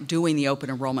plant doing the open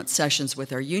enrollment sessions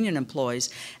with our union employees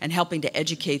and helping to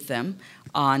educate them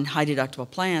on high deductible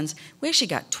plans, we actually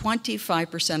got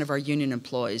 25% of our union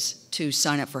employees to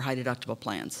sign up for high deductible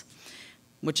plans,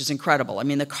 which is incredible. I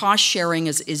mean, the cost sharing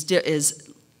is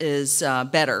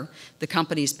better. The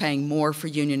company is paying more for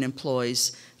union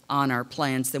employees on our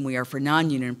plans than we are for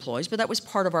non-union employees, but that was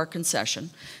part of our concession.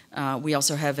 We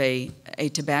also have a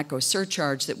tobacco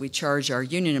surcharge that we charge our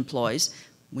union employees.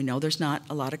 We know there's not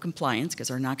a lot of compliance because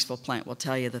our Knoxville plant will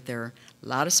tell you that there are a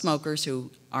lot of smokers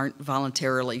who aren't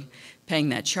voluntarily paying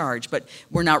that charge, but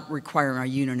we're not requiring our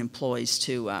union employees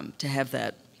to have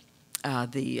that,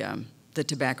 the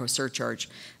tobacco surcharge.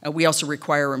 We also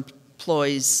require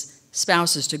employees'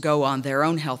 spouses to go on their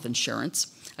own health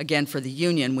insurance. Again, for the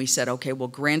union, we said, okay, we'll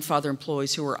grandfather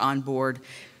employees who are on board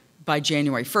by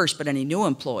January 1st, but any new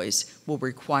employees will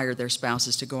require their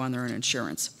spouses to go on their own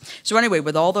insurance. So anyway,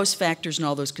 with all those factors and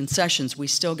all those concessions, we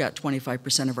still got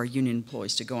 25% of our union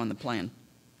employees to go on the plan.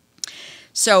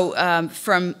 So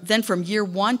from year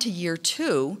 1 to year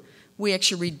 2, we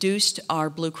actually reduced our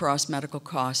Blue Cross medical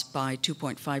costs by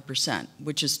 2.5%,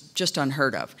 which is just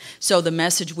unheard of. So the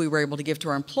message we were able to give to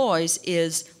our employees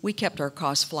is we kept our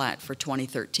costs flat for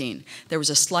 2013. There was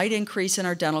a slight increase in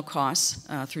our dental costs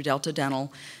through Delta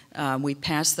Dental We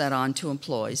passed that on to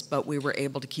employees, but we were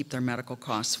able to keep their medical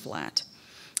costs flat.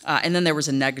 And then there was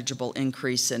a negligible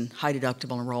increase in high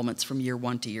deductible enrollments from year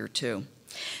 1 to year 2.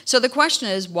 So the question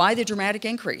is, why the dramatic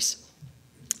increase?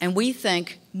 And we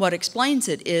think what explains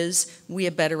it is we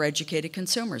have better educated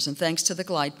consumers. And thanks to the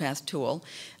GlidePath tool,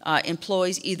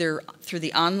 employees either through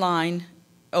the online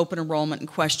open enrollment and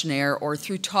questionnaire or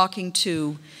through talking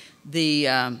to the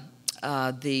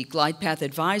GlidePath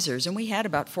advisors, and we had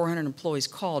about 400 employees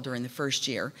call during the first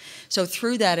year. So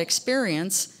through that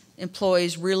experience,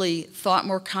 employees really thought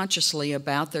more consciously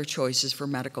about their choices for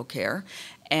medical care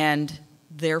and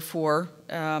therefore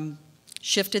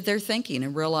shifted their thinking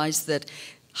and realized that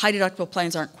high deductible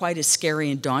plans aren't quite as scary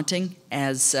and daunting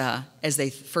as they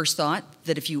first thought,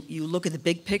 that if you look at the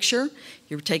big picture,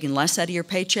 you're taking less out of your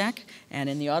paycheck. And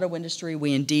in the auto industry,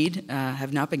 we indeed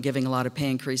have not been giving a lot of pay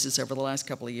increases over the last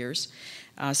couple of years.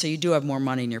 So you do have more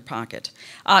money in your pocket.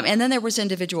 And then there was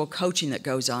individual coaching that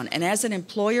goes on. And as an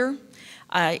employer,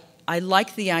 I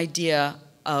like the idea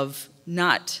of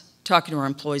not talking to our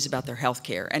employees about their health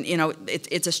care. And, you know,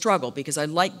 it's a struggle because I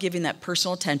like giving that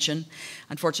personal attention.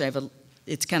 Unfortunately,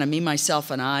 it's kind of me,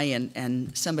 myself, and I,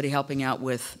 and somebody helping out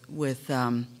with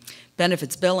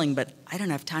benefits billing, but I don't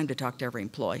have time to talk to every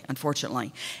employee,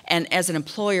 unfortunately. And as an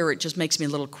employer, it just makes me a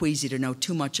little queasy to know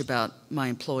too much about my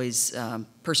employees'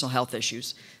 personal health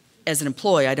issues. As an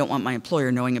employee, I don't want my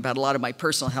employer knowing about a lot of my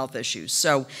personal health issues.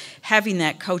 So having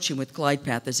that coaching with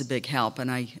GlidePath is a big help,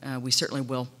 and we certainly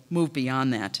will move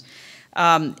beyond that.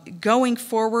 Going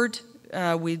forward,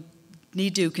 we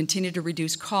need to continue to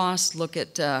reduce costs,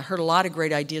 heard a lot of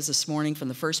great ideas this morning from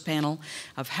the first panel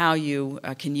of how you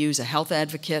can use a health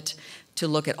advocate to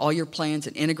look at all your plans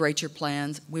and integrate your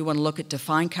plans. We want to look at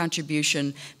defined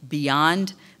contribution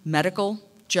beyond medical,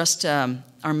 just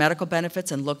our medical benefits,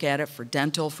 and look at it for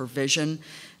dental, for vision,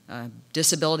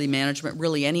 disability management,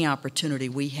 really any opportunity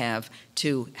we have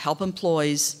to help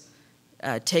employees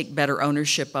take better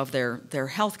ownership of their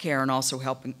health care and also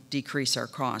help decrease our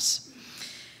costs.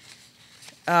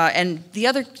 And the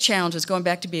other challenge is going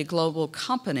back to be a global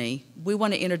company. We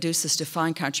want to introduce this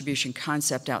defined contribution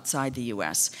concept outside the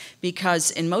U.S.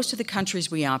 because in most of the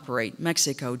countries we operate,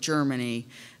 Mexico, Germany,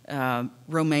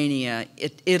 Romania,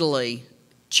 Italy,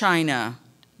 China,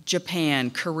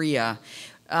 Japan, Korea,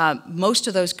 most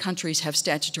of those countries have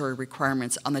statutory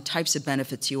requirements on the types of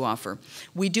benefits you offer.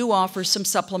 We do offer some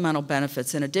supplemental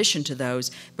benefits in addition to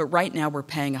those, but right now we're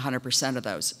paying 100% of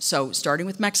those. So starting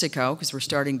with Mexico, because we're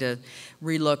starting to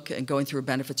relook and going through a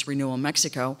benefits renewal in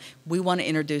Mexico, we want to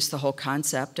introduce the whole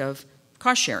concept of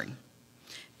cost sharing,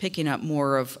 picking up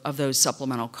more of those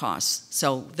supplemental costs.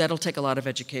 So that'll take a lot of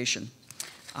education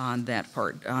on that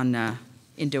part,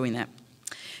 in doing that.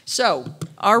 So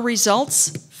our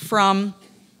results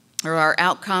or our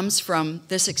outcomes from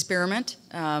this experiment,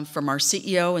 from our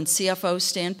CEO and CFO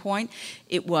standpoint,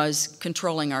 it was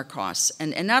controlling our costs.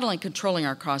 And not only controlling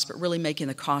our costs, but really making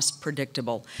the costs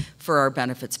predictable for our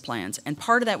benefits plans. And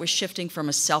part of that was shifting from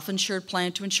a self-insured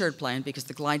plan to insured plan because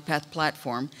the GlidePath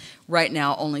platform right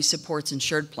now only supports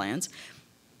insured plans.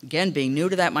 Again, being new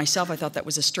to that myself, I thought that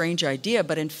was a strange idea.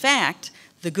 But in fact,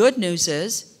 the good news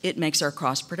is it makes our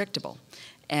costs predictable.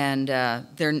 And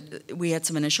we had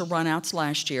some initial runouts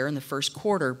last year in the first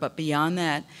quarter, but beyond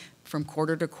that, from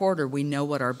quarter to quarter, we know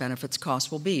what our benefits costs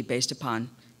will be based upon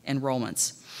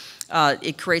enrollments.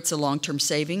 It creates a long-term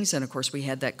savings, and of course we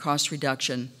had that cost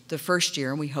reduction the first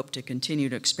year, and we hope to continue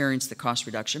to experience the cost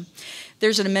reduction.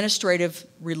 There's an administrative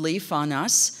relief on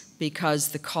us because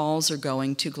the calls are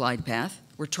going to GlidePath.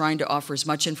 We're trying to offer as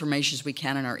much information as we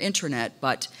can on our intranet,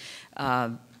 but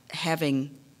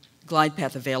having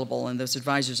GlidePath available and those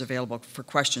advisors available for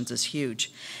questions is huge.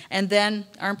 And then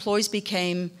our employees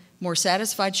became more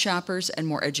satisfied shoppers and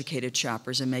more educated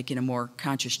shoppers and making a more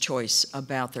conscious choice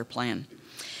about their plan.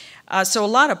 So a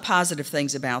lot of positive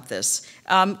things about this.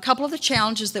 A couple of the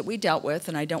challenges that we dealt with,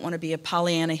 and I don't want to be a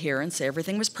Pollyanna here and say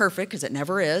everything was perfect, because it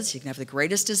never is. You can have the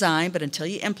greatest design, but until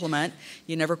you implement,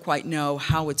 you never quite know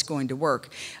how it's going to work.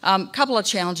 A couple of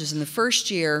challenges. In the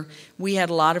first year, we had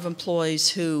a lot of employees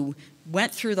who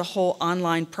went through the whole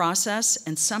online process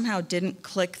and somehow didn't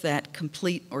click that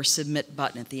complete or submit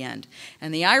button at the end.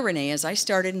 And the irony is I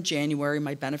started in January,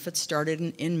 my benefits started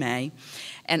in May,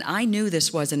 and I knew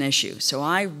this was an issue. So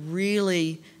I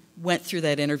really went through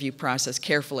that interview process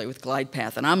carefully with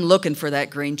GlidePath, and I'm looking for that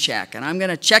green check, and I'm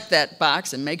going to check that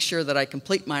box and make sure that I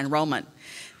complete my enrollment.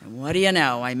 And what do you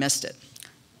know? I missed it.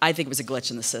 I think it was a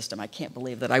glitch in the system. I can't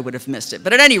believe that I would have missed it.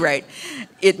 But at any rate,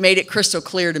 it made it crystal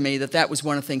clear to me that that was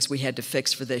one of the things we had to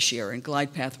fix for this year. And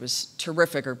GlidePath was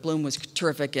terrific, or Bloom was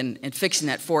terrific in fixing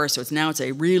that for us. So it's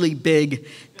a really big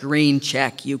green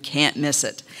check. You can't miss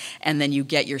it. And then you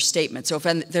get your statement. So if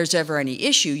there's ever any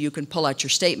issue, you can pull out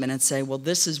your statement and say, well,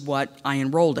 this is what I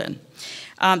enrolled in.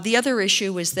 The other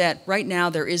issue is that right now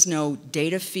there is no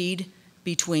data feed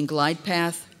between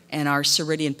GlidePath and our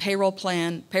Ceridian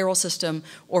payroll system,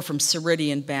 or from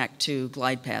Ceridian back to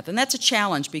GlidePath. And that's a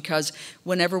challenge because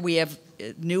whenever we have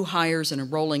new hires and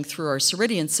enrolling through our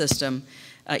Ceridian system,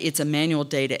 it's a manual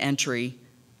data entry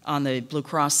on the Blue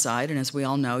Cross side, and as we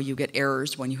all know, you get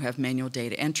errors when you have manual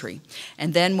data entry.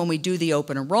 And then when we do the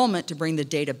open enrollment to bring the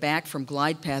data back from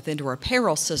GlidePath into our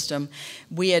payroll system,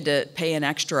 we had to pay an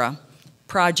extra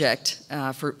project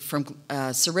from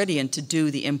Ceridian to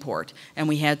do the import, and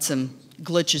we had some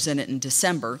glitches in it in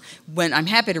December. I'm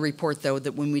happy to report, though,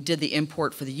 that when we did the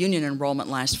import for the union enrollment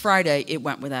last Friday, it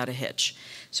went without a hitch.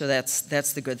 So that's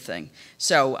the good thing.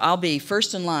 So I'll be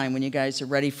first in line when you guys are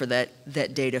ready for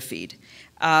that data feed.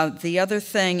 The other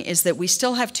thing is that we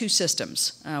still have two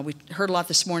systems. We heard a lot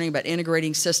this morning about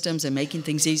integrating systems and making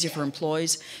things easier for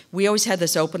employees. We always had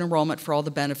this open enrollment for all the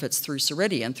benefits through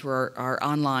Ceridian, through our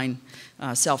online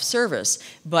self-service.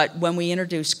 But when we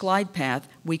introduced GlidePath,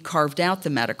 we carved out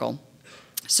the medical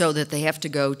so that they have to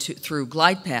go through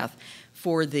GlidePath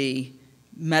for the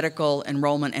medical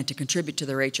enrollment and to contribute to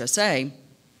their HSA.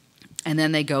 And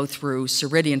then they go through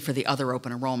Ceridian for the other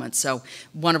open enrollment. So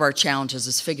one of our challenges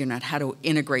is figuring out how to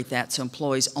integrate that so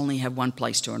employees only have one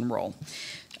place to enroll.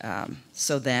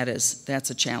 So that's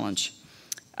a challenge.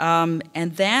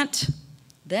 And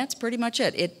that's pretty much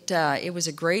it.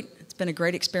 It's been a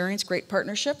great experience, great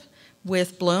partnership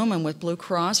with Bloom and with Blue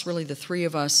Cross, really the three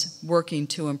of us working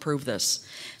to improve this.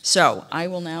 So I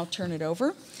will now turn it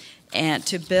over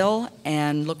to Bill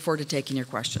and look forward to taking your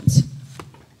questions.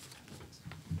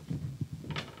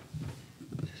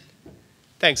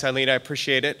 Thanks, Eileen. I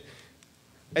appreciate it.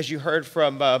 As you heard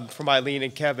from Eileen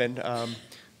and Kevin,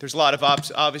 there's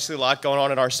obviously a lot going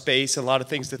on in our space and a lot of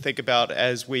things to think about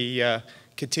as we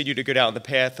continue to go down the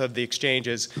path of the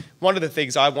exchanges. One of the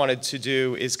things I wanted to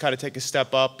do is kind of take a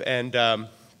step up and actually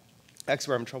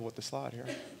we're having trouble with the slide here.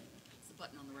 It's the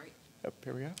button on the right. Yep,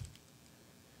 here we go.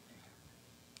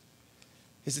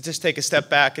 Is to just take a step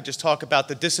back and just talk about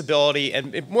the disability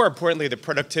and more importantly the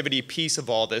productivity piece of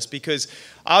all this, because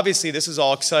obviously this is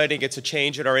all exciting, it's a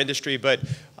change in our industry, but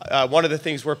one of the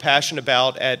things we're passionate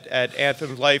about at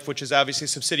Anthem Life, which is obviously a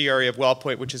subsidiary of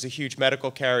WellPoint, which is a huge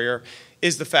medical carrier,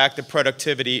 is the fact that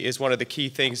productivity is one of the key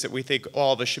things that we think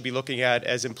all of us should be looking at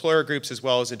as employer groups as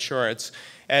well as insurance.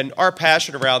 And our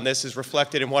passion around this is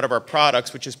reflected in one of our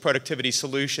products, which is Productivity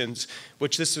Solutions,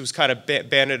 which this was kind of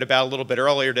banded about a little bit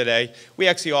earlier today. We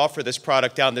actually offer this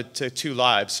product down to 2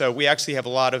 lives. So we actually have a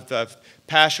lot of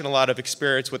passion, a lot of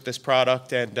experience with this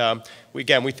product, and we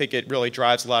think it really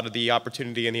drives a lot of the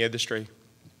opportunity in the industry.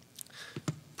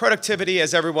 Productivity,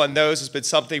 as everyone knows, has been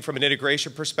something from an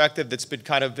integration perspective that's been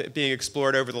kind of being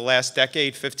explored over the last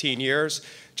decade, 15 years.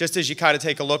 Just as you kind of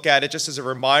take a look at it, just as a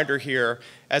reminder here,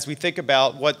 as we think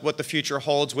about what the future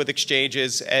holds with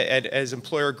exchanges and as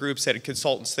employer groups and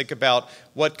consultants think about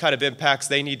what kind of impacts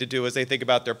they need to do as they think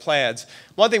about their plans.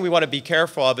 One thing we want to be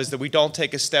careful of is that we don't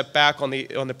take a step back on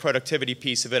the productivity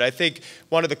piece of it. I think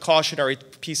one of the cautionary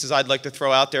pieces I'd like to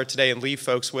throw out there today and leave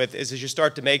folks with is as you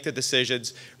start to make the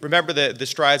decisions, remember the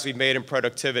strides we've made in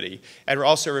productivity, and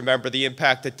also remember the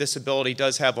impact that disability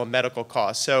does have on medical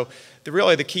costs. So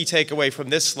really the key takeaway from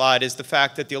this slide is the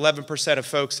fact that the 11% of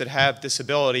folks that have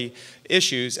disability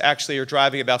issues actually are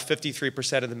driving about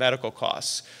 53% of the medical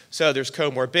costs. So there's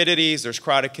comorbidities, there's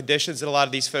chronic conditions that a lot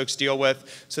of these folks deal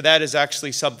with. So that is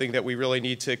actually something that we really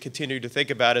need to continue to think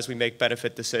about as we make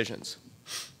benefit decisions.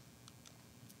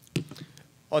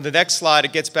 On the next slide,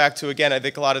 it gets back to, again, I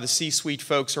think a lot of the C-suite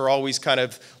folks are always kind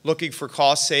of looking for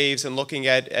cost saves and looking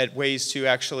at ways to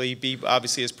actually be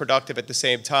obviously as productive at the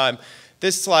same time.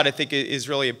 This slide, I think, is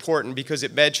really important because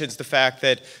it mentions the fact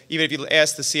that even if you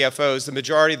ask the CFOs, the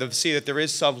majority of them see that there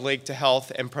is some link to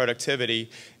health and productivity.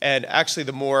 And actually,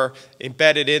 the more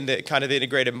embedded in the kind of the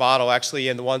integrated model, actually,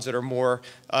 and the ones that are more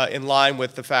in line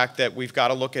with the fact that we've got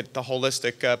to look at the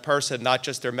holistic person, not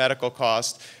just their medical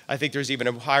cost, I think there's even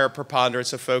a higher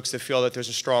preponderance of folks that feel that there's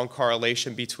a strong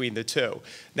correlation between the two.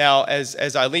 Now,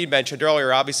 as Eileen mentioned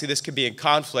earlier, obviously this can be in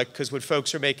conflict because when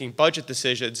folks are making budget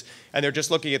decisions and they're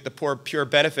just looking at the pure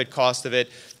benefit cost of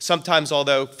it. Sometimes,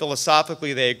 although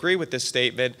philosophically they agree with this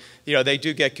statement, they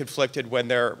do get conflicted when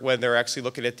they're actually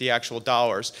looking at the actual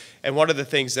dollars. And one of the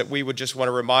things that we would just want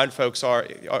to remind folks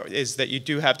is that you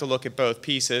do have to look at both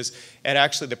pieces. And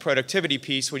actually the productivity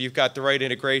piece, when you've got the right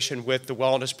integration with the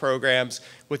wellness programs,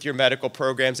 with your medical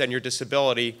programs and your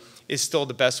disability, is still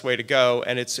the best way to go,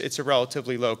 and it's a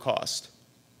relatively low cost.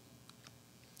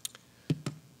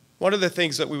 One of the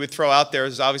things that we would throw out there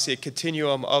is obviously a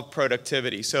continuum of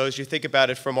productivity. So as you think about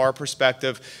it from our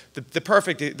perspective, the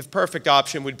perfect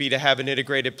option would be to have an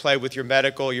integrated play with your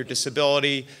medical, your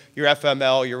disability, your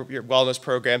FML, your wellness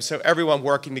program. So everyone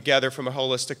working together from a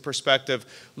holistic perspective,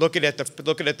 looking at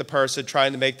the person,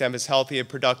 trying to make them as healthy and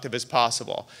productive as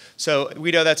possible. So we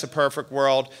know that's a perfect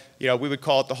world. We would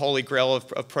call it the holy grail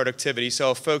of productivity. So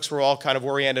if folks were all kind of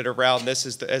oriented around this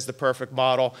as the perfect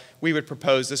model, we would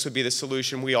propose this would be the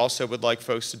solution we also would like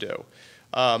folks to do.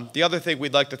 The other thing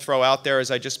we'd like to throw out there,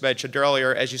 as I just mentioned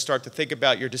earlier, as you start to think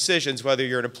about your decisions, whether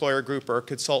you're an employer group or a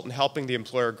consultant helping the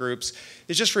employer groups,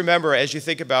 is just remember as you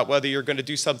think about whether you're going to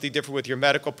do something different with your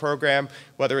medical program,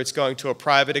 whether it's going to a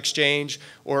private exchange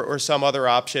or some other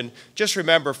option, just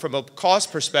remember from a cost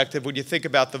perspective, when you think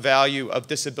about the value of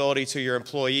disability to your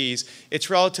employees, it's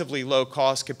relatively low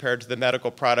cost compared to the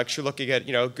medical products. You're looking at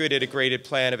a good integrated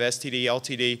plan of STD,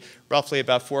 LTD, roughly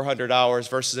about $400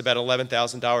 versus about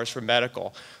 $11,000 for medical.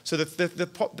 So the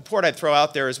point I'd throw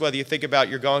out there is whether you think about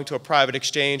you're going to a private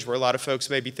exchange where a lot of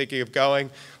folks may be thinking of going,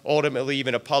 ultimately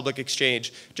even a public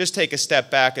exchange, just take a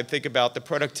step back and think about the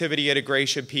productivity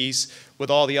integration piece with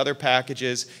all the other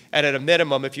packages. And at a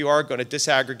minimum, if you are going to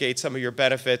disaggregate some of your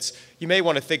benefits, you may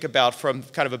want to think about from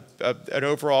kind of an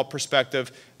overall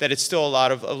perspective that it's still a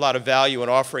lot of value in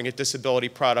offering a disability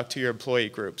product to your employee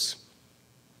groups.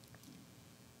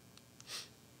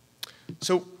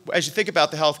 So as you think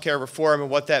about the healthcare reform and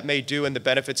what that may do in the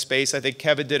benefit space, I think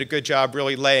Kevin did a good job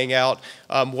really laying out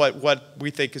what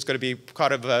we think is going to be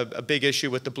kind of a big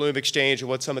issue with the Bloom Exchange and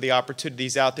what some of the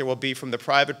opportunities out there will be from the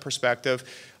private perspective.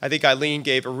 I think Eileen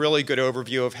gave a really good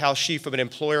overview of how she, from an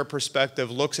employer perspective,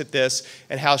 looks at this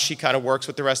and how she kind of works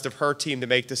with the rest of her team to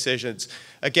make decisions.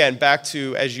 Again, back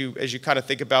to as you kind of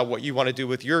think about what you want to do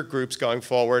with your groups going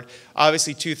forward,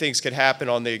 obviously two things could happen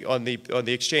on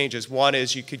the exchanges. One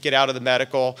is you could get out of the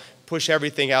medical, push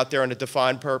everything out there on a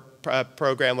defined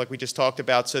program like we just talked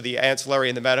about, so the ancillary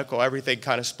and the medical, everything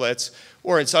kind of splits.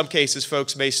 Or in some cases,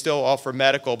 folks may still offer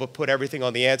medical but put everything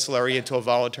on the ancillary into a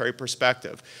voluntary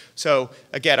perspective. So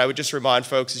again, I would just remind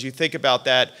folks, as you think about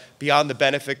that, beyond the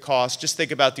benefit cost, just think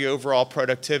about the overall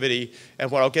productivity. And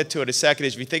what I'll get to in a second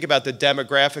is if you think about the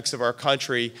demographics of our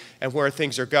country and where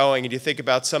things are going, and you think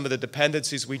about some of the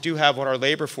dependencies we do have on our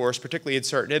labor force, particularly in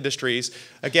certain industries,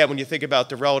 again, when you think about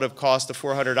the relative cost of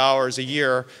 $400 a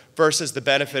year versus the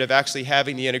benefit of actually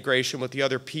having the integration with the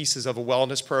other pieces of a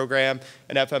wellness program,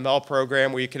 an FML program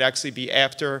where you can actually be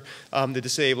after the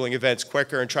disabling events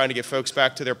quicker and trying to get folks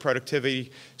back to their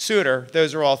productivity sooner,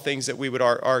 those are all things that we would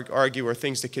argue are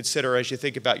things to consider as you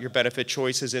think about your benefit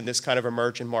choices in this kind of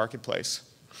emerging marketplace.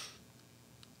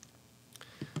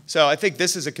 So I think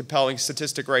this is a compelling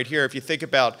statistic right here. If you think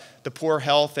about the poor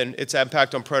health and its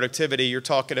impact on productivity, you're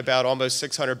talking about almost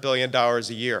 $600 billion a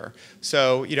year.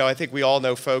 So, I think we all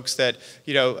know folks that,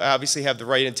 obviously have the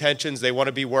right intentions. They want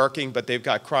to be working, but they've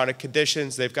got chronic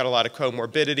conditions. They've got a lot of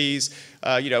comorbidities.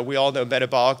 We all know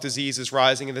metabolic disease is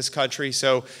rising in this country.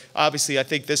 So obviously I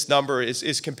think this number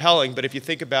is compelling, but if you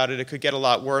think about it, it could get a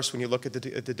lot worse when you look at the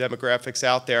demographics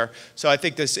out there. So I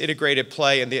think this integrated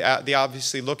play and the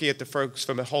obviously looking at the folks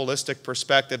from a holistic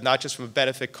perspective, not just from a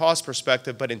benefit cost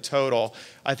perspective, but in total,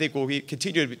 I think will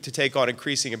continue to take on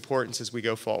increasing importance as we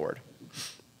go forward.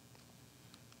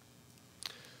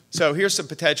 So here's some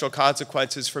potential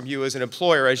consequences from you as an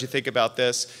employer as you think about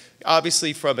this.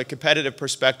 Obviously, from a competitive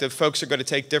perspective, folks are going to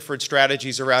take different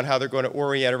strategies around how they're going to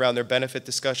orient around their benefit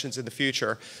discussions in the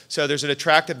future. So there's an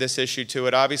attractiveness issue to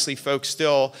it. Obviously, folks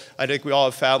still, I think we all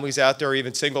have families out there,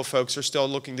 even single folks are still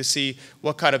looking to see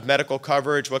what kind of medical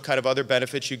coverage, what kind of other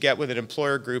benefits you get with an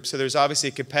employer group. So there's obviously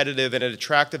a competitive and an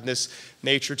attractiveness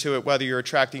nature to it, whether you're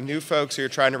attracting new folks or you're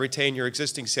trying to retain your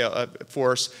existing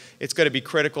force. It's going to be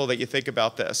critical that you think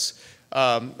about this.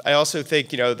 I also think,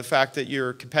 the fact that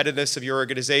your competitiveness of your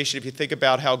organization, if you think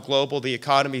about how global the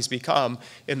economy's become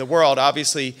in the world,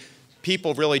 obviously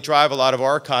people really drive a lot of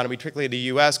our economy, particularly in the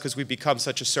U.S., because we've become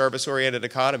such a service-oriented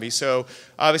economy. So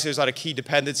obviously there's a lot of key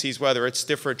dependencies, whether it's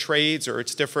different trades or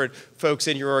it's different folks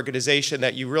in your organization,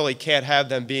 that you really can't have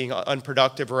them being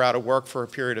unproductive or out of work for a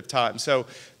period of time. So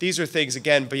these are things,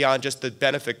 again, beyond just the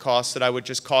benefit costs that I would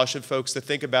just caution folks to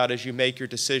think about as you make your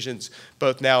decisions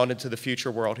both now and into the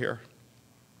future world here.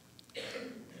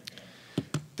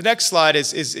 The next slide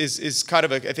is kind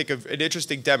of, I think, an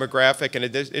interesting demographic and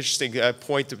an interesting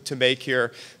point to make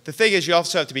here. The thing is, you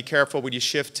also have to be careful when you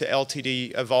shift to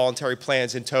LTD voluntary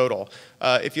plans in total.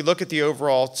 If you look at the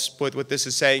overall, what this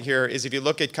is saying here is if you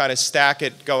look at kind of stack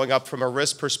it going up from a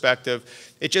risk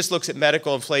perspective, it just looks at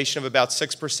medical inflation of about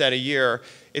 6% a year.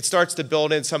 It starts to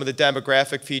build in some of the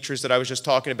demographic features that I was just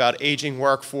talking about, aging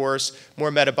workforce,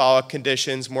 more metabolic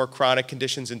conditions, more chronic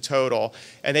conditions in total.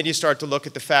 And then you start to look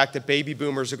at the fact that baby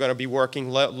boomers are going to be working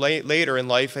later in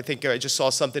life. I think I just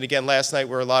saw something again last night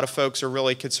where a lot of folks are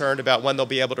really concerned about when they'll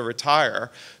be able to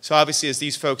retire. So obviously as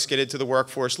these folks get into the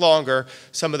workforce longer,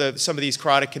 some of these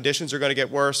chronic conditions are going to get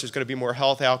worse. There's going to be more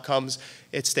health outcomes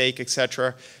at stake, et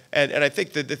cetera. And I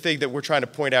think that the thing that we're trying to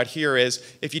point out here is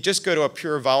if you just go to a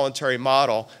pure voluntary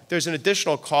model, there's an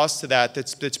additional cost to that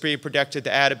that's being projected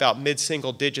to add about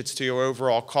mid-single digits to your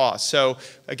overall cost. So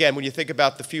again, when you think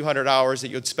about the few hundred hours that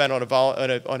you'd spend on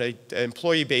an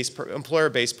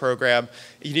employer-based program,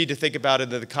 you need to think about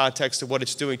it in the context of what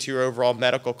it's doing to your overall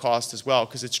medical cost as well,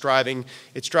 because it's driving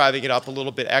it up a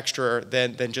little bit extra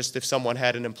than just if someone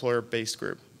had an employer-based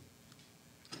group.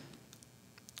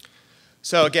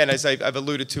 So again, as I've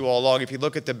alluded to all along, if you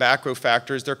look at the macro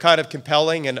factors, they're kind of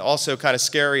compelling and also kind of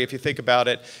scary if you think about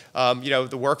it.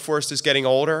 The workforce is getting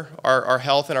older. Our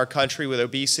health in our country with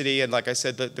obesity and, like I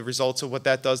said, the results of what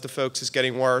that does to folks is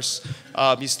getting worse.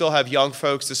 You still have young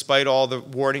folks, despite all the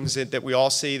warnings that we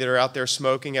all see that are out there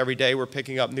smoking every day. We're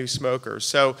picking up new smokers.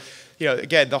 So,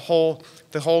 again, the whole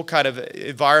kind of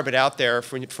environment out there,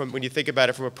 from when you think about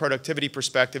it from a productivity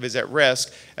perspective, is at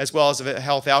risk, as well as a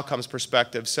health outcomes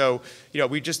perspective. So,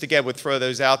 we just, again, would throw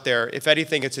those out there. If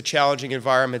anything, it's a challenging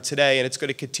environment today, and it's going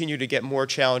to continue to get more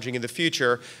challenging in the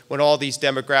future when all these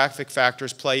demographic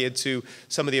factors play into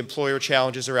some of the employer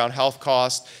challenges around health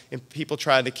costs and people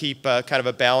trying to keep kind of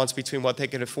a balance between what they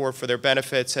can afford for their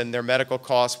benefits and their medical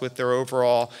costs with their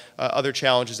overall other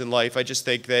challenges in life. I just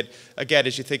think that, again,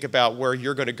 as you think about where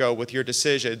you're going to go with your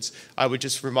decisions, I would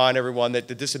just remind everyone that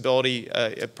the disability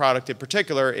product in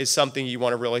particular is something you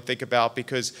want to really think about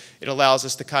because it allows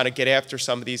us to kind of get after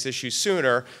some of these issues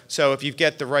sooner. So if you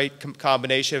get the right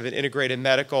combination of an integrated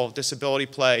medical disability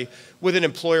play with an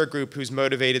employer group who's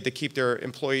motivated to keep their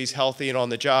employees healthy and on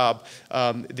the job,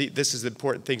 this is the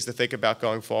important things to think about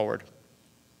going forward.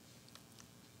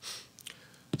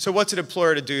 So what's an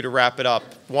employer to do to wrap it up?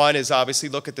 One is obviously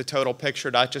look at the total picture,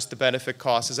 not just the benefit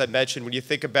cost. As I mentioned, when you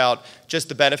think about just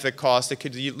the benefit cost, it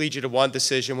could lead you to one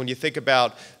decision. When you think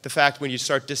about the fact when you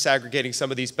start disaggregating some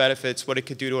of these benefits, what it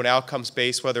could do to an outcomes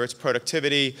base, whether it's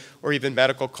productivity or even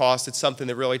medical cost, it's something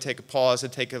to really take a pause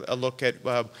and take a look at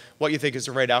what you think is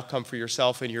the right outcome for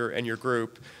yourself and your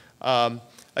group.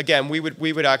 Again, we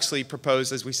would actually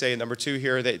propose, as we say in number 2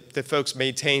 here, that folks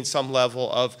maintain some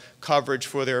level of coverage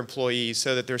for their employees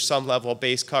so that there's some level of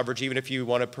base coverage. Even if you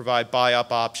want to provide buy-up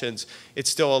options, it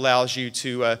still allows you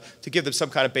to give them some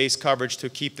kind of base coverage to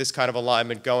keep this kind of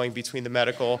alignment going between the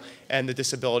medical and the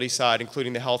disability side,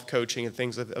 including the health coaching and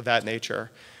things of that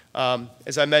nature.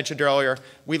 As I mentioned earlier,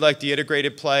 we like the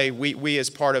integrated play. We as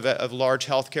part of a large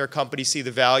healthcare company see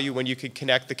the value when you can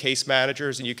connect the case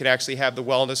managers and you can actually have the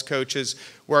wellness coaches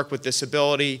work with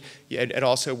disability and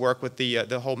also work with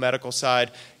the whole medical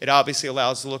side. It obviously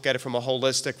allows us to look at it from a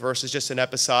holistic versus just an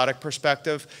episodic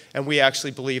perspective, and we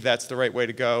actually believe that's the right way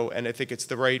to go, and I think it's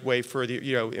the right way for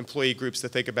the employee groups to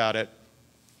think about it.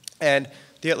 And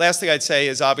the last thing I'd say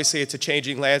is obviously it's a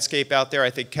changing landscape out there. I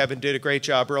think Kevin did a great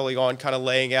job early on kind of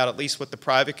laying out at least what the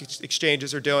private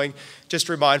exchanges are doing. Just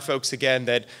to remind folks again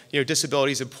that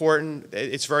disability is important.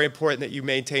 It's very important that you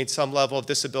maintain some level of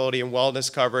disability and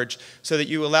wellness coverage so that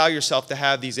you allow yourself to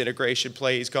have these integration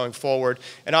plays going forward.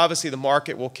 And obviously the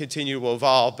market will continue to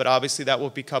evolve, but obviously that will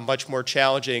become much more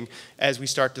challenging as we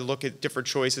start to look at different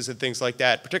choices and things like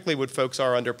that, particularly when folks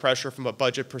are under pressure from a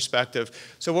budget perspective.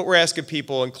 So what we're asking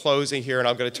people in closing here,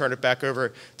 and I'm going to turn it back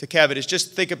over to Kevin, is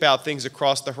just think about things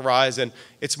across the horizon.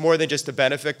 It's more than just a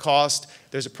benefit cost.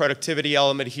 There's a productivity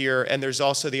element here, and there's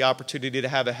also the opportunity to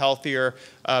have a healthier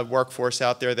workforce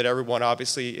out there that everyone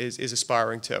obviously is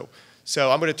aspiring to.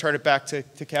 So I'm going to turn it back to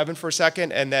Kevin for a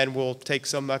second, and then we'll take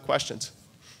some questions.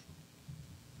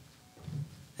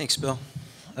 Thanks, Bill.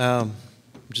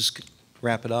 Just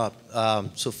wrap it up.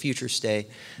 So future state,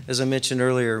 as I mentioned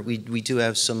earlier, we do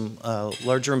have some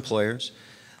larger employers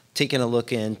taking a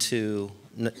look into,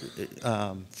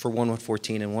 for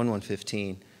 1114 and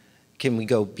 1115, can we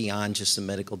go beyond just the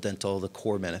medical, dental, the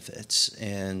core benefits?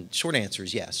 And short answer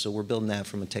is yes. So we're building that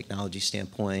from a technology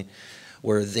standpoint.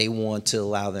 where they want to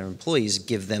allow their employees,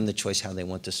 give them the choice how they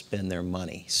want to spend their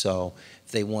money. So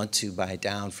if they want to buy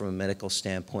down from a medical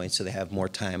standpoint so they have more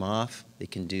time off, they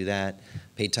can do that,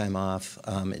 paid time off.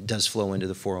 It does flow into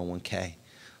the 401k.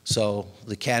 So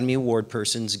the Academy Award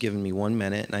person's given me 1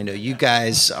 minute, and I know you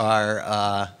guys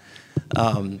are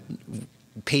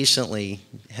patiently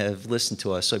have listened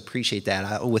to us, so I appreciate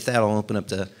that. With that, I'll open up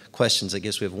to questions. I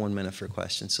guess we have 1 minute for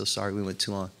questions, so sorry we went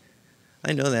too long.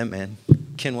 I know that, man.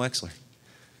 Ken Wexler.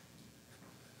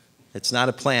 It's not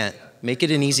a plant. Make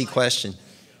it an easy question.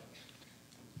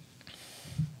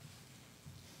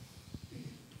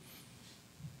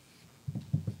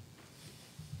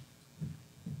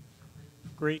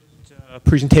 Great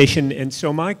presentation. And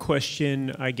so my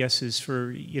question, I guess, is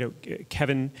for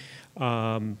Kevin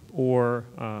or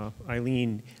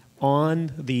Eileen,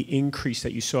 on the increase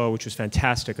that you saw, which was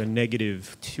fantastic, a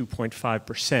negative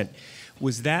 2.5%.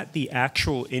 Was that the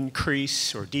actual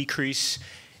increase or decrease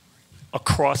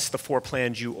across the 4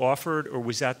 plans you offered, or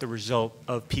was that the result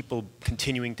of people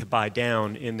continuing to buy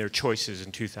down in their choices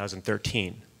in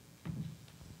 2013?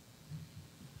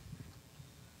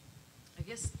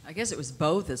 I guess it was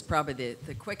both is probably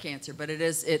the quick answer, but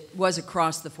it was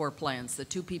across the 4 plans, the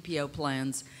 2 PPO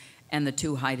plans and the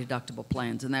 2 high deductible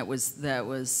plans, and that was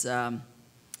the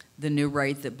new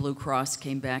rate that Blue Cross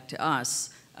came back to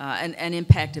us and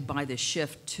impacted by the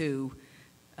shift to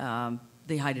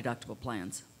the high deductible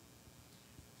plans.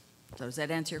 So does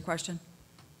that answer your question?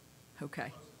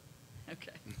 Okay.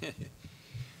 Okay.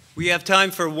 We have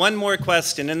time for one more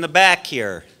question in the back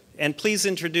here. And please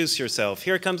introduce yourself.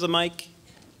 Here comes a mic.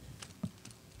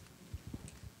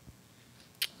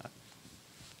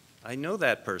 I know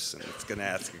that person that's going to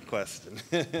ask a question.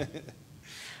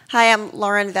 Hi, I'm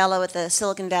Lauren Vella with the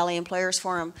Silicon Valley Employers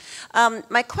Forum.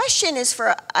 My question is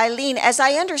for Eileen. As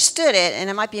I understood it, and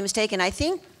I might be mistaken, I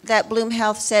think that Bloom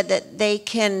Health said that they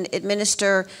can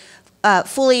administer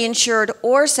fully insured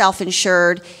or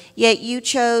self-insured, yet you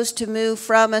chose to move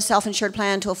from a self-insured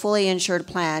plan to a fully insured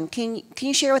plan. Can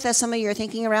you share with us some of your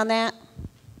thinking around that?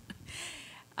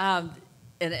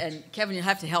 And Kevin, you'll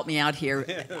have to help me out here.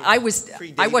 I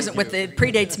wasn't with the, it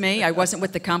predates me. I wasn't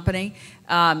with the company.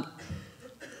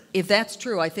 If that's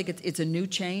true, I think it's a new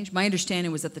change. My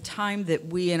understanding was at the time that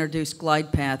we introduced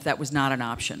GlidePath, that was not an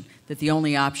option, that the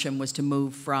only option was to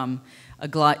move from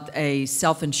a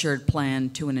self-insured plan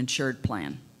to an insured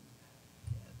plan.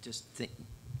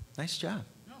 Nice job.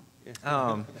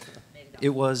 It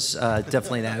was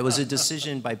definitely that. It was a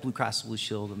decision by Blue Cross Blue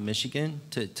Shield of Michigan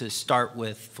to start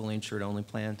with fully insured only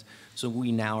plans. So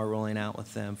we now are rolling out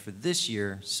with them for this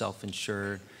year,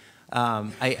 self-insured.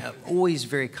 I'm always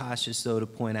very cautious, though, to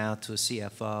point out to a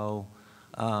CFO,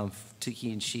 to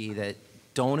he and she, that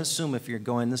don't assume if you're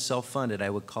going to self-funded, I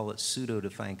would call it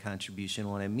pseudo-defined contribution.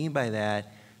 What I mean by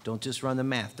that, don't just run the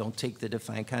math. Don't take the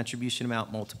defined contribution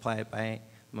amount, multiply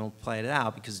it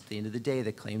out, because at the end of the day,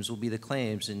 the claims will be the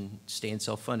claims, and staying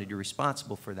self-funded, you're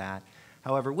responsible for that.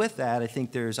 However, with that, I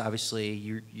think there's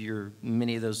obviously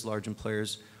many of those large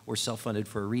employers were self-funded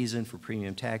for a reason, for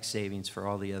premium tax savings, for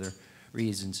all the other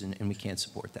reasons, and we can't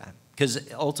support that. Because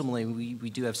ultimately, we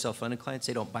do have self-funded clients.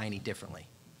 They don't buy any differently.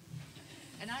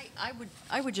 And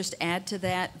I would just add to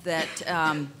that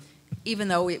even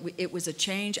though it was a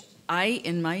change,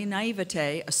 in my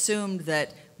naivete, assumed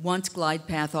that once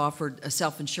GlidePath offered a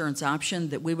self-insurance option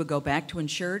that we would go back to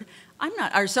insured.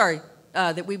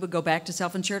 That we would go back to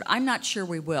self-insured. I'm not sure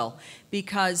we will,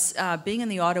 because being in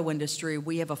the auto industry,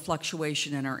 we have a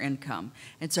fluctuation in our income.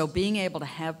 And so being able to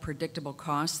have predictable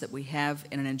costs that we have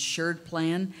in an insured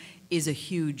plan is a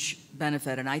huge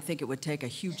benefit. And I think it would take a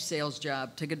huge sales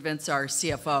job to convince our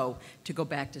CFO to go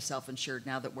back to self-insured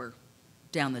now that we're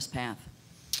down this path.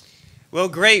 Well,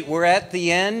 great. We're at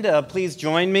the end. Please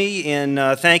join me in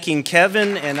thanking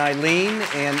Kevin and Eileen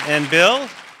and Bill.